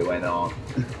went on.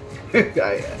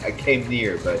 I came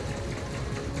near, but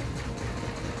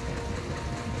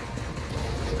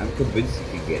I'm convinced you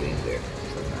can get in there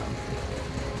somehow.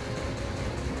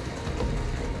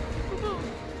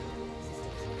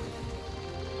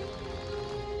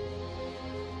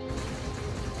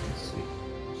 Let's see.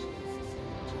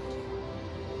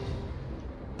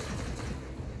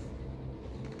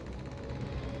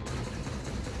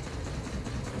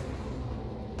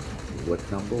 What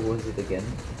number was it again?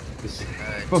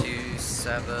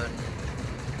 2719.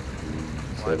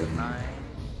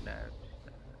 No,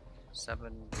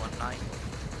 719.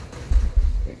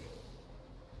 Okay.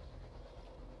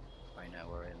 Right now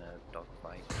we're in a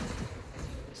dogfight.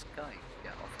 This guy,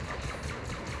 get off.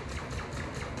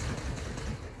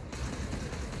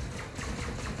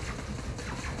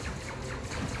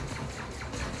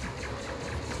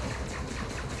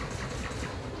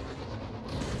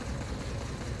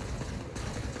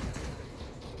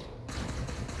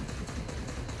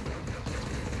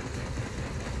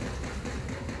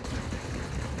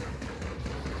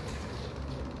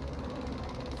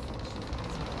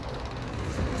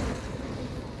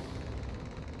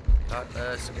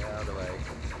 Let's get out of the way.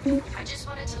 I just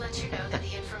wanted to let you know that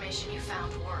the information you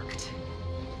found worked.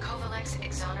 Kovalex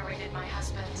exonerated my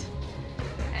husband,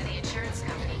 and the insurance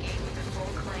company gave me the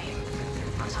full claim.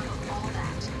 On top of all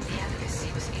that, the advocacy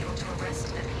was able to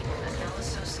arrest the people that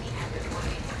Belisowski had been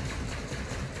working with.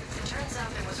 It turns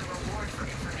out there was a reward for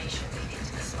information leading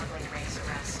to the smuggling ring's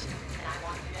arrest, and I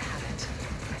want you to have it.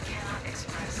 I cannot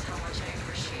express how much I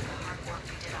appreciate the hard work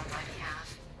you did on my behalf.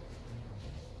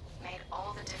 Made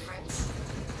all the difference.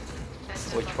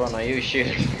 Which one are you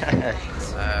shooting at?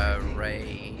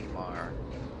 Raymar.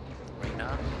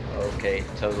 Rayna? Okay,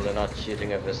 totally not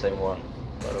shooting at the same one,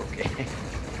 but okay.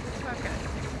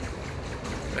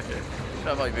 Okay.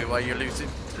 That might be why you're losing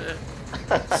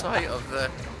sight of the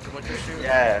one you're shooting.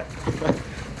 Yeah.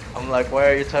 I'm like, why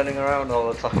are you turning around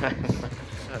all the time?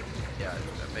 Yeah,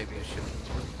 maybe I should.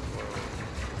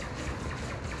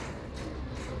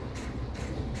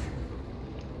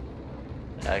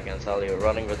 I can tell you,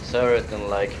 running with turret in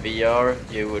like VR,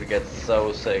 you would get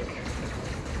so sick.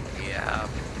 Yeah.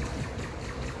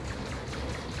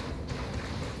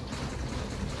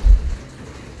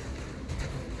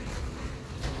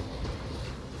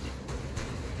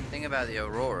 Thing about the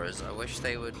Auroras, I wish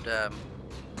they would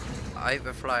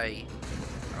either fly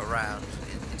around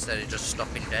instead of just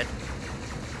stopping dead.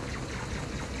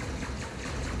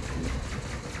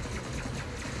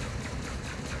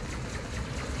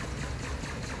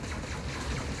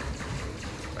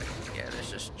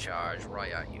 Just charge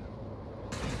right at you.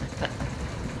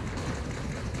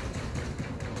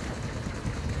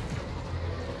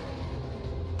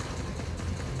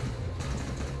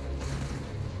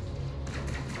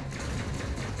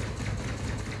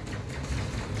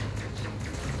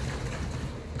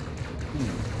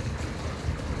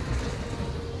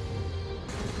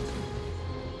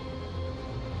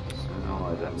 No,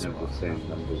 I don't have the same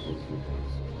numbers as you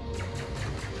guys.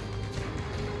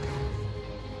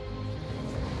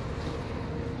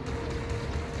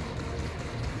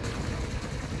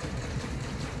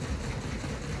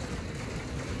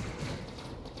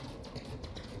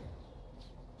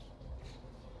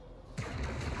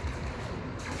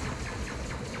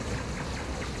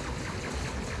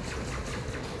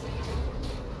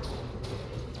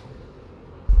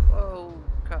 Whoa,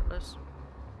 Cutlass.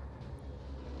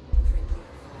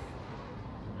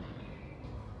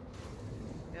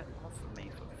 Get off of me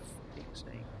for fuck's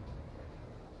sake.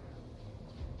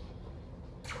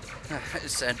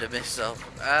 Send a missile.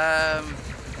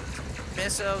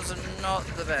 Missiles are not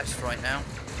the best right now,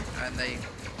 and they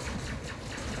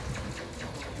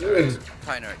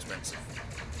kind of expensive.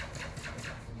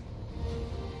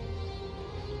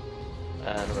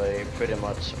 And they pretty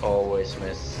much always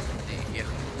miss. Yeah.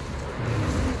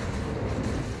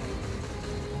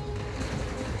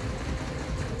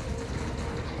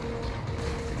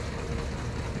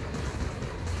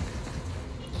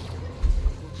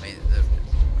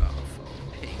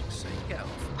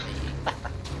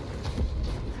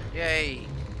 Yay!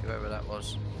 Whoever that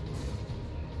was.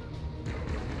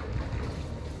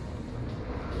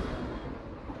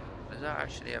 Is that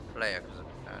actually a player? Because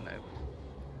I don't know.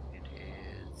 It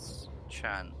is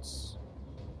Chance.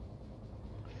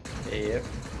 Yep.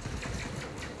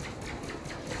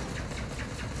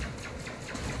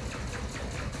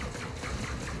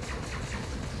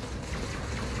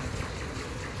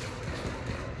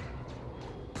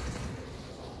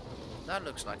 That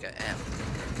looks like a M.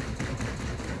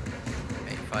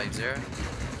 850.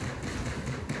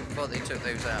 Thought they took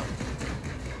those out.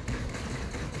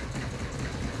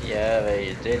 Yeah,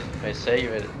 they did. They say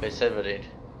they said they did.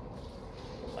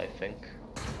 I think.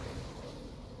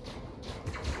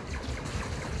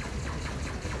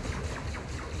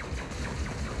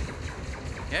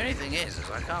 The only thing is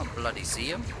I can't bloody see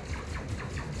him.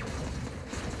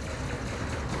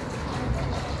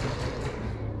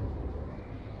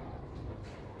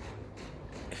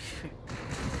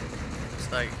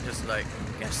 It's like just like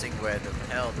guessing where the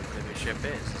hell the blue ship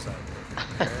is. It's like,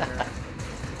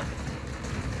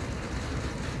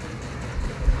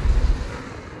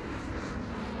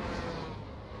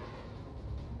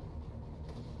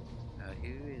 now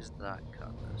who is that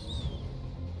cutlass?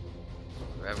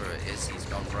 Whoever it is, he's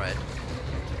gone red.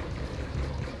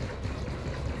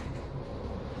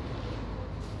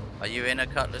 Are you in a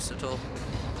cutlass at all?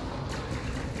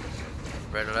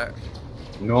 Red alert?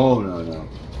 No.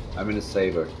 I'm in a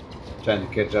saber. Trying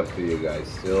to catch up to you guys.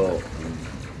 Still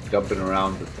jumping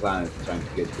around the planet trying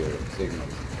to get your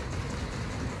signals.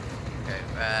 Okay,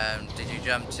 did you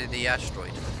jump to the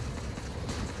asteroid?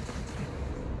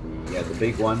 Yeah, the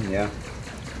big one, yeah.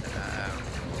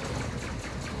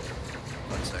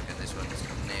 One second, this one's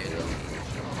near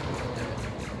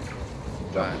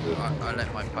Jumping I'll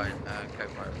let my pilot,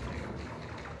 co-pilot do.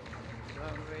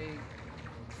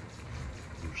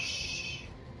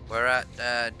 We're at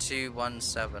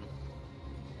 217.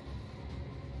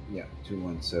 Yeah,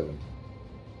 217.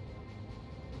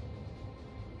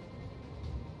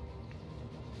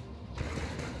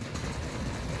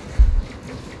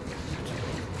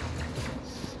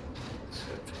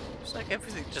 It's like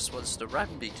everything just wants to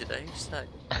ram me today. It's like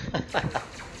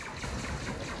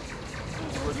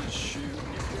what is shoot?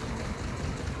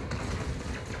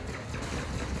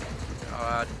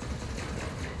 Oh,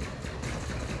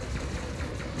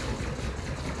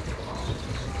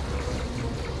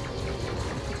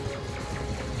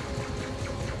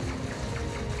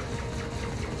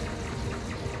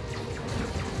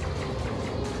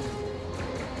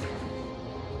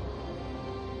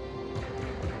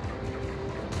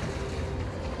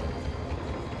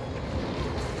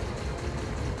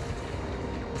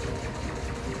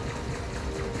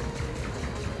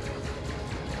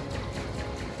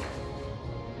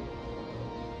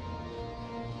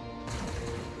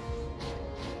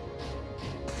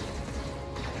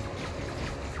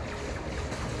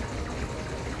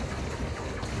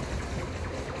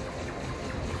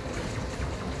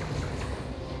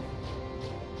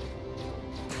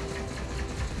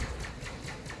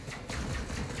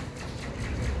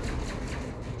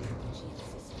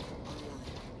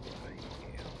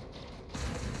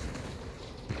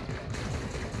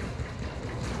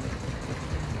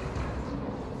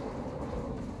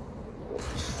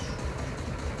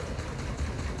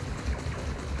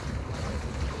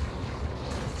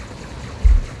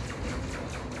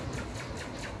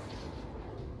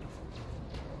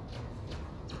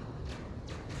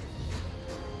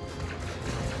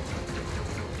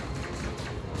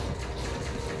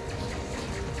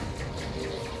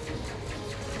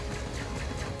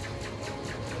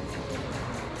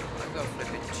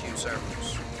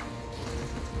 circles.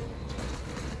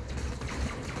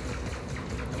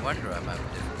 No wonder I'm having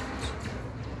difficulties.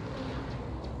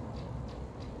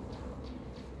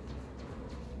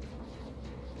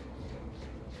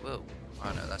 Whoa.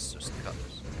 Oh no, that's just the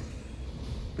colours.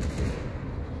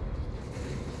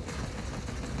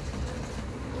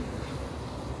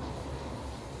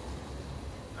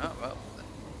 Oh well,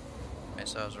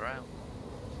 missiles around.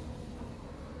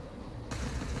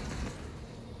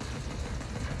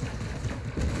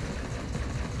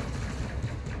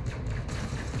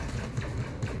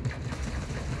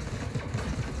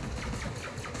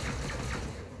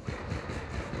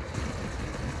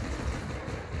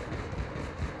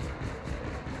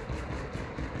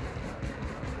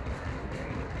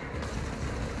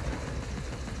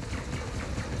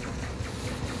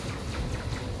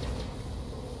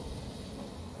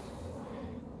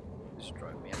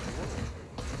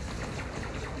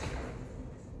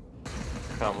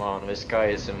 Come on, this guy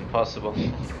is impossible.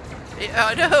 Yeah,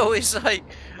 I know, it's like...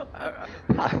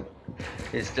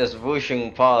 It's just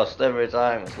whooshing past every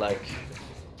time, it's like...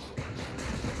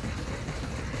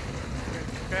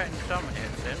 Getting some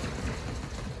hits in.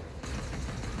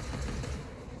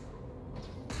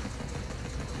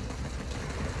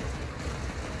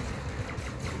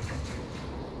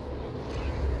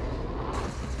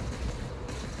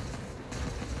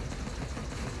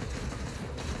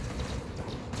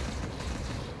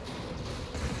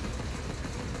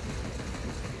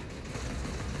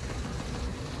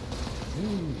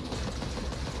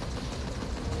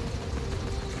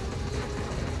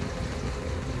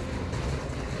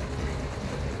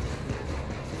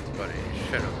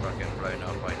 blown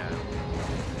up by now.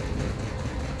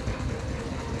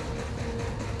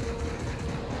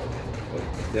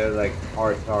 They're like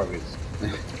hard targets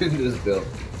in this build.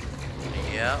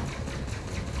 Yeah.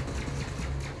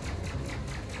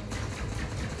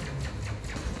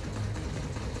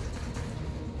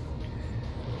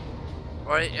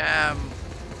 Right,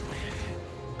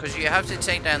 because you have to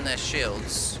take down their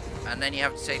shields, and then you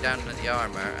have to take down the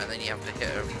armor, and then you have to hit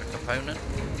a component.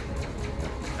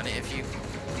 And if you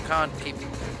can't keep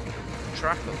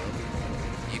track of them,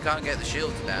 you can't get the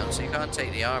shields down, so you can't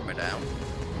take the armor down.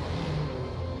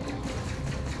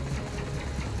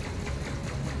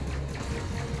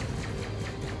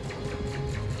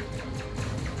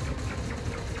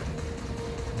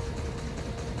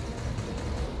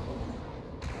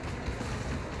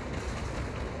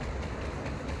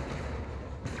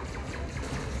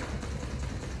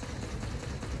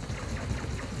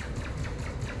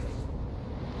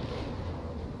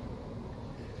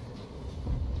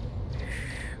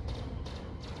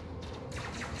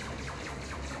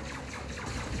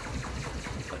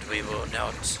 We will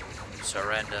not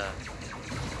surrender.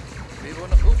 We will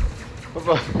not.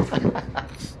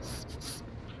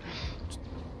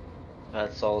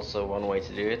 That's also one way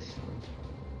to do it.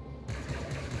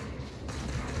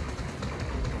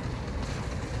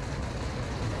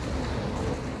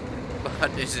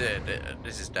 But this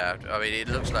is daft. I mean, it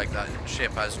looks like that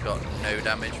ship has got no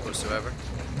damage whatsoever,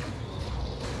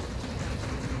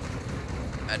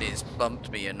 and it's bumped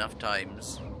me enough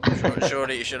times.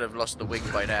 Surely he should have lost the wing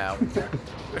by now.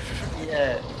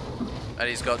 Yeah. And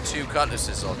he's got 2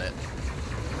 cutlasses on it.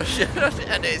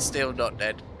 And it's still not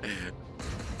dead.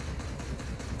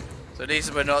 So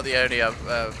these were not the only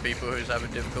people who's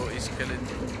having difficulties killing.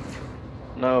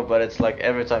 No, but it's like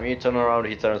every time you turn around,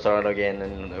 he turns around again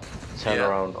and turn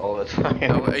around all the time.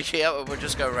 Yeah, we're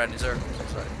just going around in circles.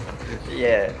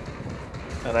 Yeah.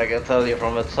 And I can tell you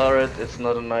from a turret, it's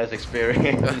not a nice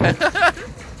experience.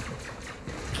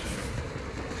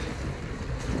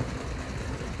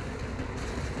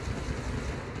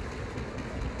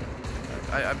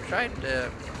 I'm trying to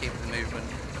keep the movement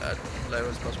as low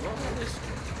as possible.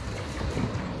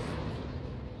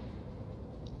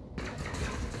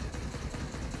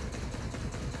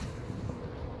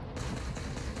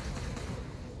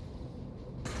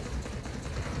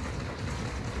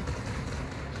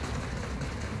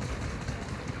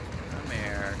 Come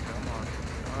here, come on,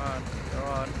 come on, come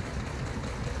on.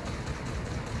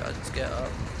 Guys, get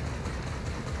up.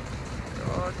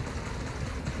 Come on.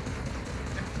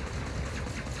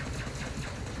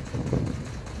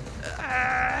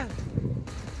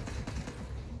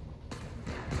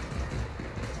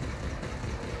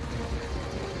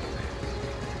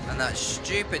 And that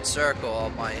stupid circle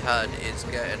on my HUD is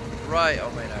getting right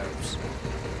on my nerves.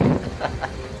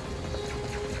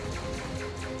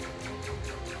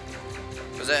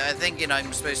 Because I'm thinking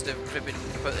I'm supposed to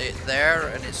put it there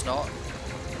and it's not.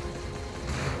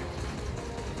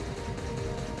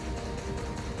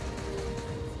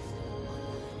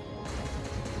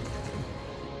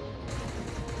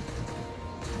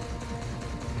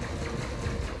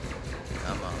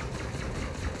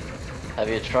 Have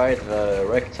you tried the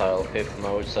rectile pip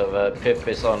mode, so the pip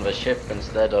is on the ship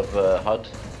instead of HUD?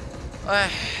 I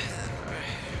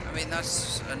mean,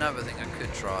 that's another thing I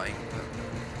could try.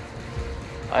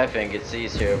 I think it's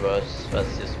easier, but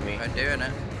that's just me. I'm doing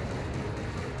it.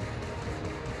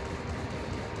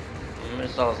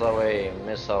 Missiles away,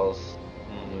 missiles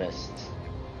missed.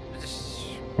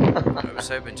 I was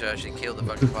hoping to actually kill the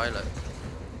fucking pilot.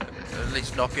 At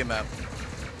least knock him out.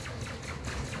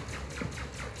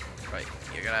 Right,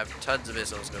 you're gonna have tons of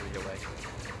missiles going your way.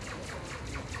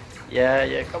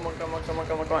 Yeah, come on.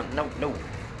 No.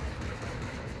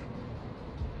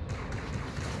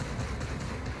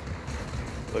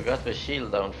 We got the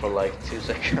shield down for like 2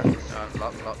 seconds.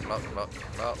 Lock.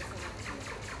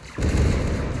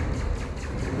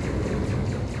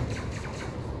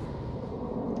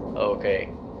 Okay.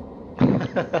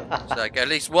 It's like at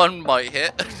least one might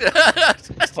hit.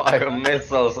 5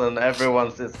 missiles and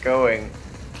everyone's just going.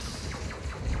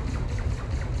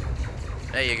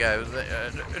 There you go.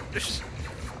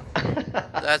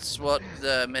 That's what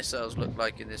the missiles look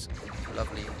like in this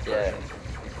lovely version.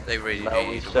 They really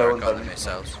need to work on the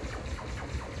missiles.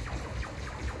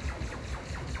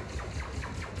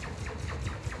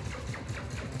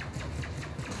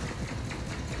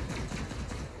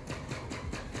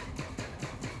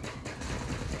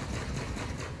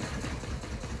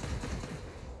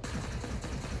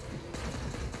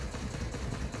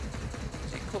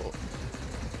 Is he cool?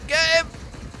 Get him!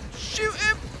 Shoot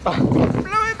him!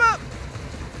 Blow him up!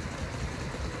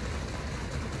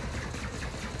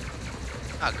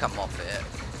 can't come off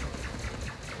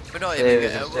it. We're not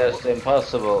David, even it's just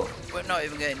impossible. we're not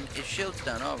even getting his shields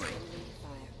down, are we?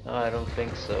 No, I don't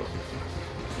think so.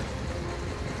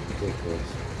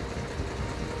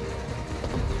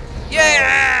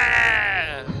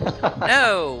 Yeah!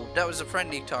 No, that was a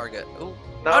friendly target. Ooh.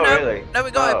 No, Oh no! really? No,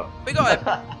 we got him! We got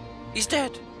him! He's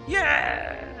dead!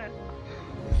 Yeah!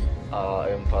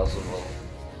 Impossible.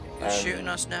 Who's shooting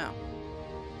us now?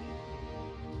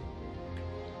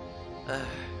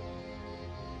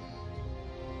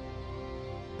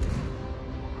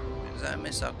 Is that a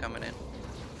missile coming in?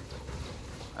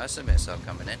 That's a missile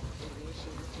coming in.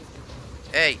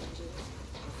 Hey!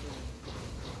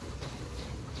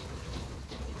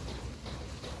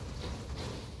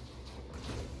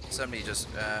 Somebody just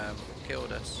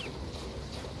killed us.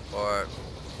 Or...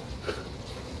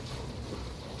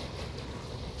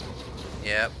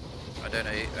 Yep. I don't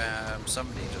know.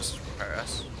 Somebody just hurt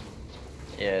us.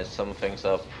 Yeah, something's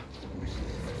up.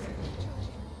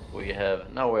 We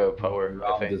have power, I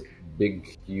Around think. this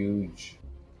big, huge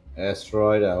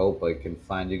asteroid. I hope I can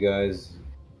find you guys.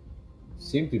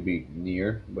 Seem to be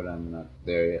near, but I'm not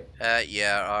there yet.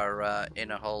 Yeah, our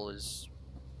inner hull is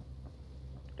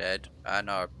dead, and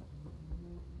our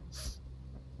We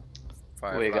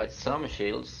firefly. got some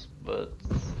shields, but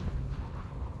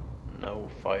no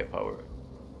firepower.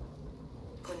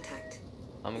 Contact.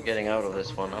 I'm getting out of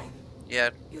this one now.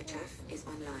 Yeah, Your turf is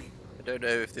online. I don't know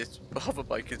if this hover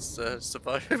bike is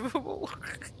survivable.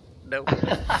 No.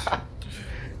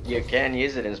 You can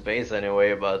use it in space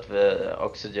anyway, but the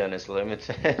oxygen is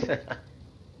limited.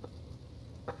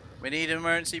 We need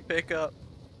emergency pickup.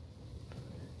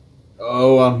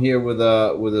 Oh, I'm here with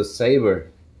a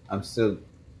saber. I'm still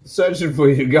searching for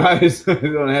you guys. I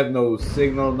don't have no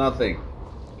signal, nothing.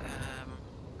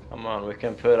 Come on, we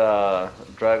can put a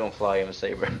dragonfly in a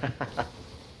saber.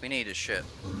 We need a ship.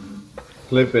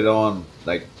 Clip it on,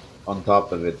 like, on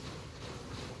top of it.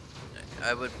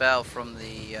 I would bow from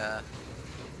the.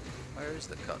 Where is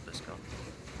the cutlass gone?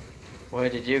 Where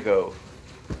did you go?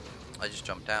 I just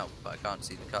jumped out, but I can't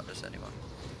see the cutlass anymore.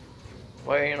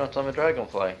 Why are you not on the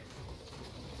dragonfly?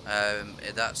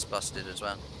 That's busted as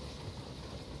well.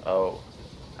 Oh.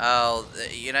 Oh,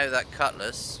 you know that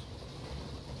cutlass?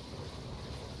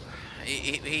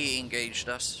 He engaged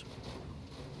us.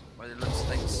 By the looks of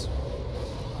things.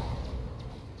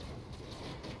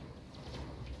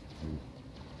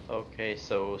 Okay,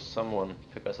 so someone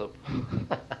pick us up.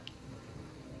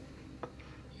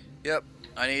 Yep,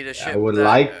 I need a ship. I would that,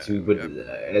 like to, but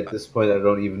at this point I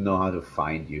don't even know how to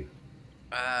find you.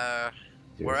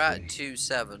 We're at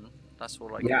 2-7. That's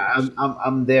all I can. Yeah,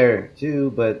 I'm there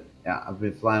too, but yeah, I've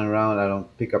been flying around. I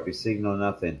don't pick up your signal,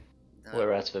 nothing.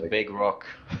 We're at the big rock.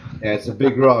 Yeah, it's a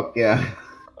big rock. Yeah.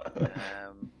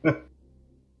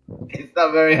 It's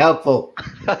not very helpful.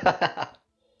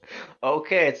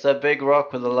 Okay, it's a big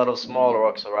rock with a lot of small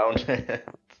rocks around it.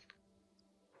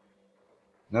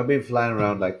 I've been flying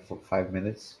around like for 5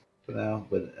 minutes for now,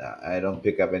 but I don't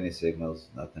pick up any signals,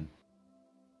 nothing.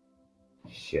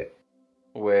 Shit.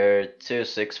 We're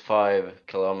 265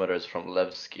 kilometers from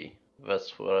Levski.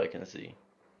 That's what I can see.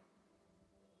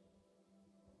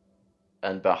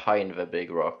 And behind the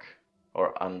big rock,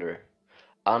 or under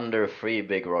 3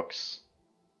 big rocks,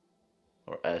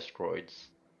 or asteroids.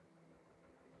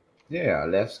 Yeah,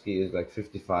 Levski is like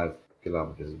 55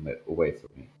 kilometers away from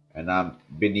me, and I'm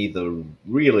beneath a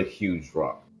really huge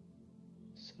rock.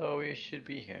 So we should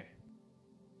be here.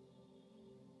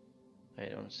 I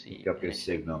don't see. Pick up your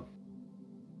signal.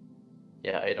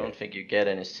 Yeah, I don't think you get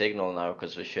any signal now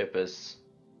because the ship is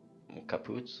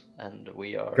kaput and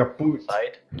we are kaput.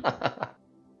 Inside.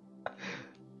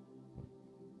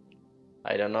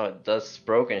 I don't know. Does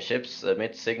broken ships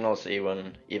emit signals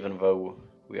even though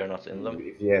we are not in them?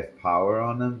 If you have power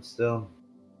on them still?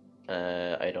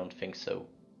 I don't think so.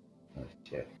 Oh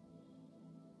shit.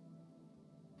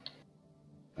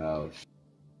 Oh shit.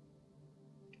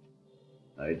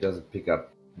 No, it doesn't pick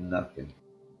up nothing.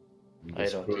 I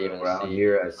don't even around see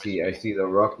here. I see the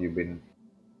rock you've been,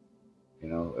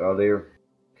 earlier.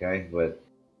 Okay, but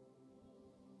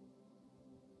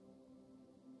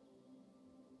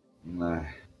nah.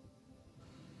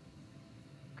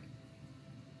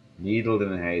 Needle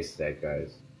in a haystack,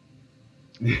 guys.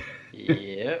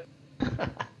 Yep.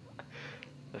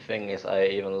 The thing is, I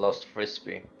even lost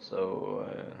Frisby. So,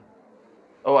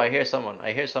 oh, I hear someone.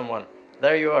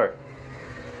 There you are.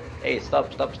 Hey,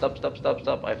 stop.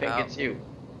 I think it's you.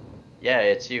 Yeah,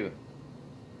 it's you.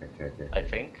 Okay. I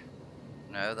think.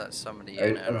 No, that's somebody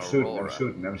in an I'm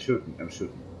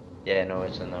shooting. Yeah, no,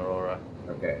 it's an Aurora.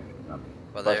 Okay. Well,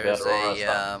 But there is the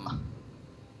Aurora a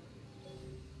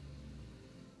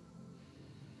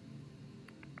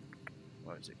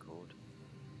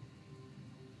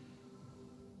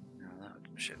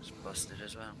busted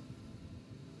as well.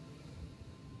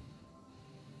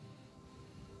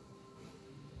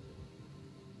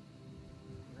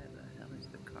 Where the hell is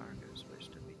the cargo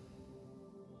supposed to be?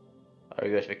 Are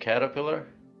you at the Caterpillar?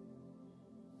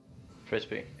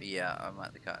 Frisby. Yeah, I'm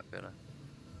at the Caterpillar.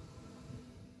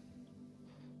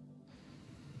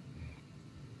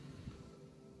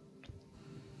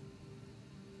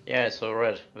 Yeah, it's all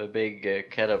red. The big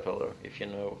Caterpillar, if you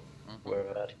know where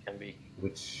that can be.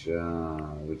 Which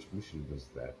mission was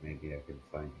that? Maybe I can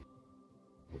find it.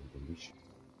 What the mission?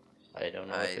 I don't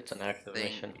know if it's an active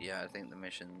mission. Yeah, I think the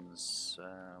mission's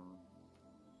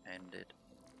ended.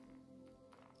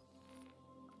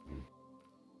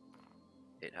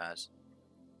 It has.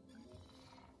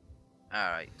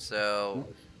 Alright, so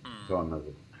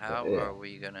how are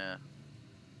we gonna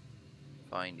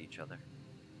find each other?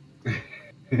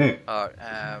 But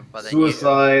then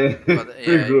Suicide.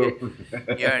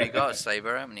 You only got a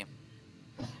saber, haven't you?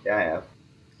 Yeah, I have.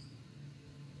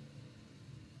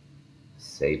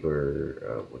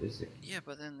 Saber, what is it? Yeah,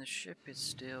 but then the ship is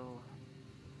still...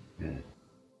 Yeah.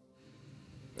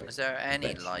 Is there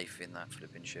any life in that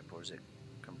flipping ship, or is it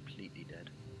completely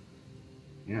dead?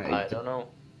 Yeah, I don't know.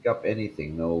 Pick up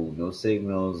anything. No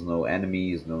signals, no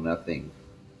enemies, no nothing.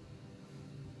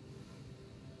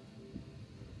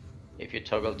 If you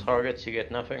toggle targets, you get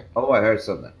nothing. Oh, I heard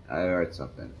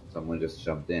something. Someone just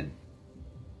jumped in.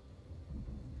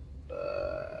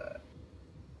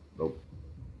 Nope.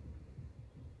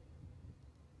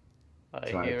 I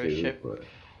hear a ship,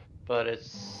 but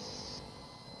it's...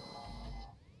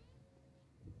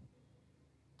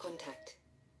 Contact.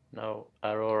 No,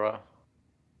 Aurora.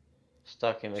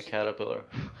 Stuck in the Caterpillar.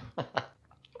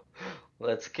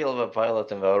 Let's kill the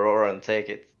pilot in the Aurora and take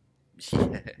it.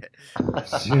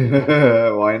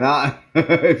 Why not?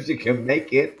 If you can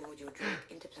make it.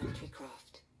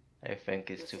 I think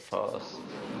it's too fast.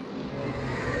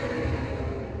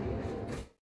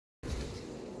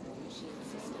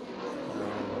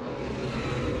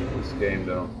 This game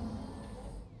though.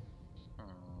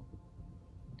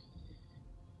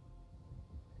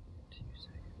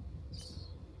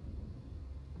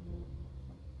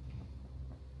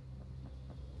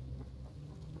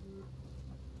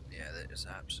 Yeah, there's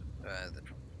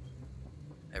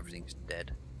everything's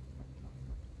dead.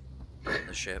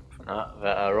 The ship.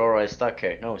 The Aurora is stuck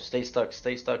here. No, stay stuck,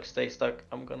 stay stuck, stay stuck.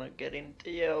 I'm gonna get into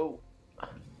you. Oh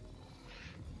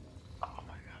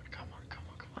my god, come on, come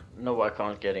on, come on. No, I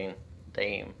can't get in.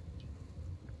 Damn.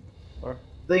 Or?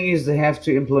 Thing is, they have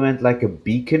to implement like a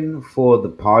beacon for the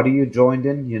party you joined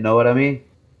in. You know what I mean?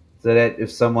 So that if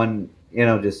someone,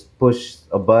 just push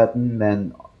a button,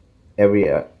 then every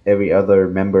other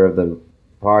member of the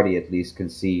party at least can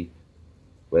see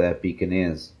where that beacon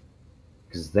is.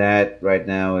 Because that right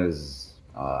now is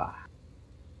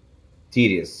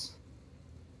tedious.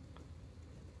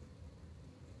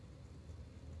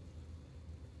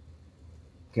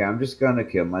 Okay, I'm just gonna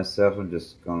kill myself. I'm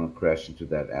just gonna crash into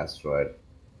that asteroid.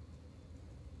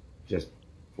 Just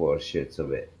for shits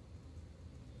of it.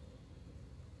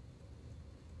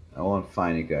 I won't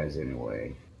find you guys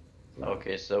anyway. So.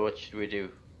 Okay, so what should we do?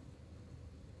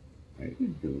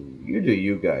 You do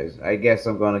you guys. I guess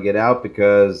I'm gonna get out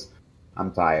because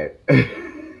I'm tired.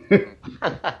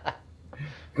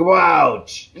 Go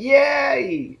out!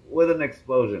 Yay! With an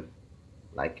explosion.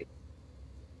 Like it.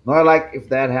 Not like if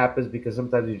that happens, because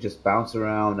sometimes you just bounce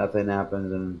around, nothing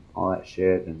happens, and all that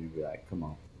shit, and you'd be like, come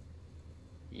on.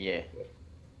 Yeah.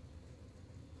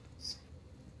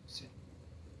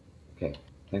 Okay.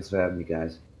 Thanks for having me,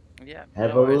 guys. Yeah.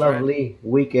 Have a lovely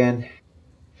weekend.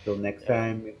 Till next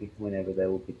time, maybe whenever that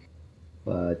will be.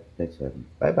 But thanks for having me.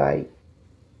 Bye-bye.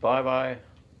 Bye-bye.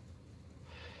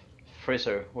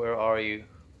 Freezer, where are you?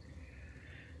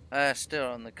 Still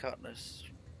on the Cutlass.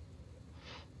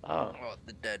 Oh. Well,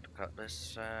 the dead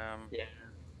Cutlass. Yeah.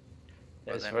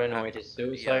 There's renovated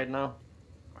suicide now.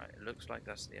 Right, it looks like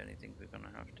that's the only thing we're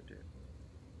gonna have to do.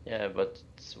 Yeah, but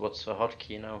what's the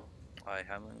hotkey now? I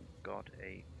haven't got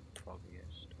a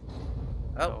foggiest.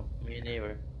 Oh, me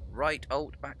neither. Right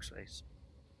alt backspace.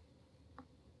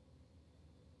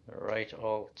 Right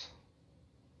alt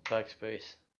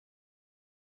backspace.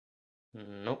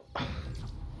 Nope.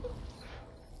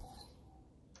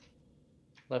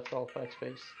 Left alt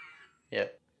backspace. Yeah.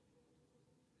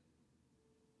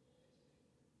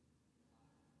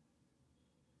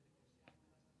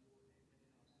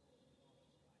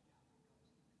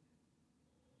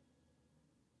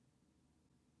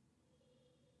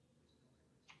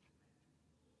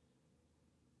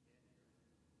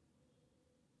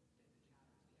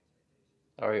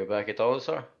 Are you back at all,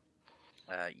 sir?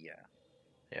 Yeah.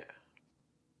 Yeah.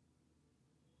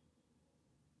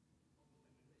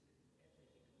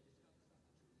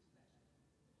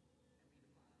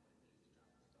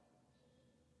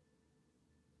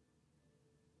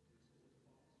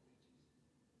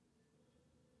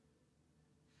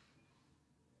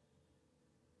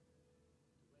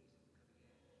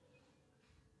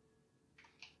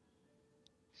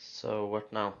 So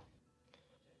what now?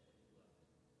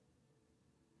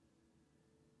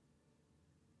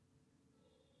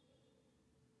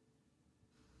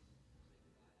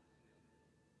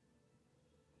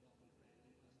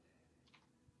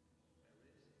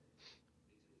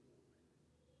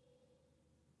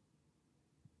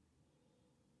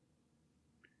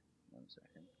 One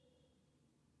second.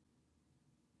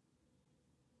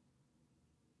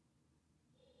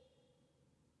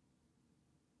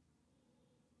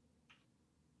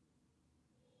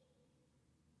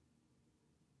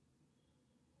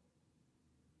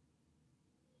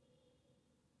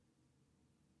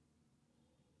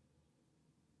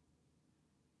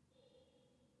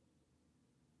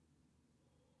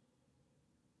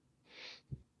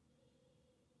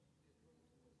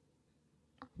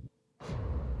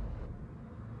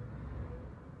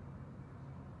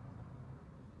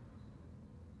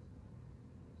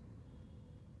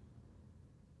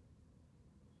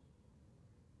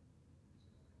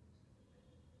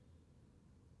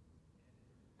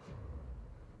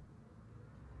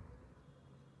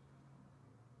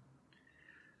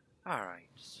 Alright,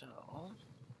 so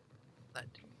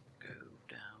that didn't go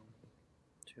down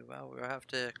too well. We'll have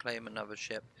to claim another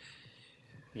ship.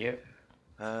 Yep.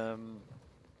 What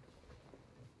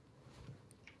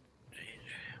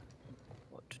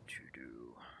to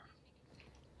do?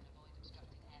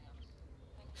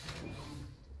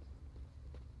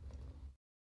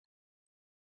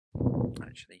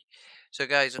 Actually, so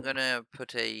guys, I'm gonna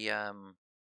put a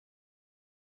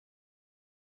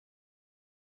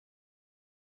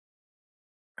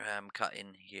cut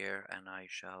in here, and I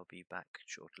shall be back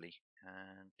shortly.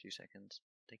 2 seconds.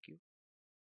 Thank you.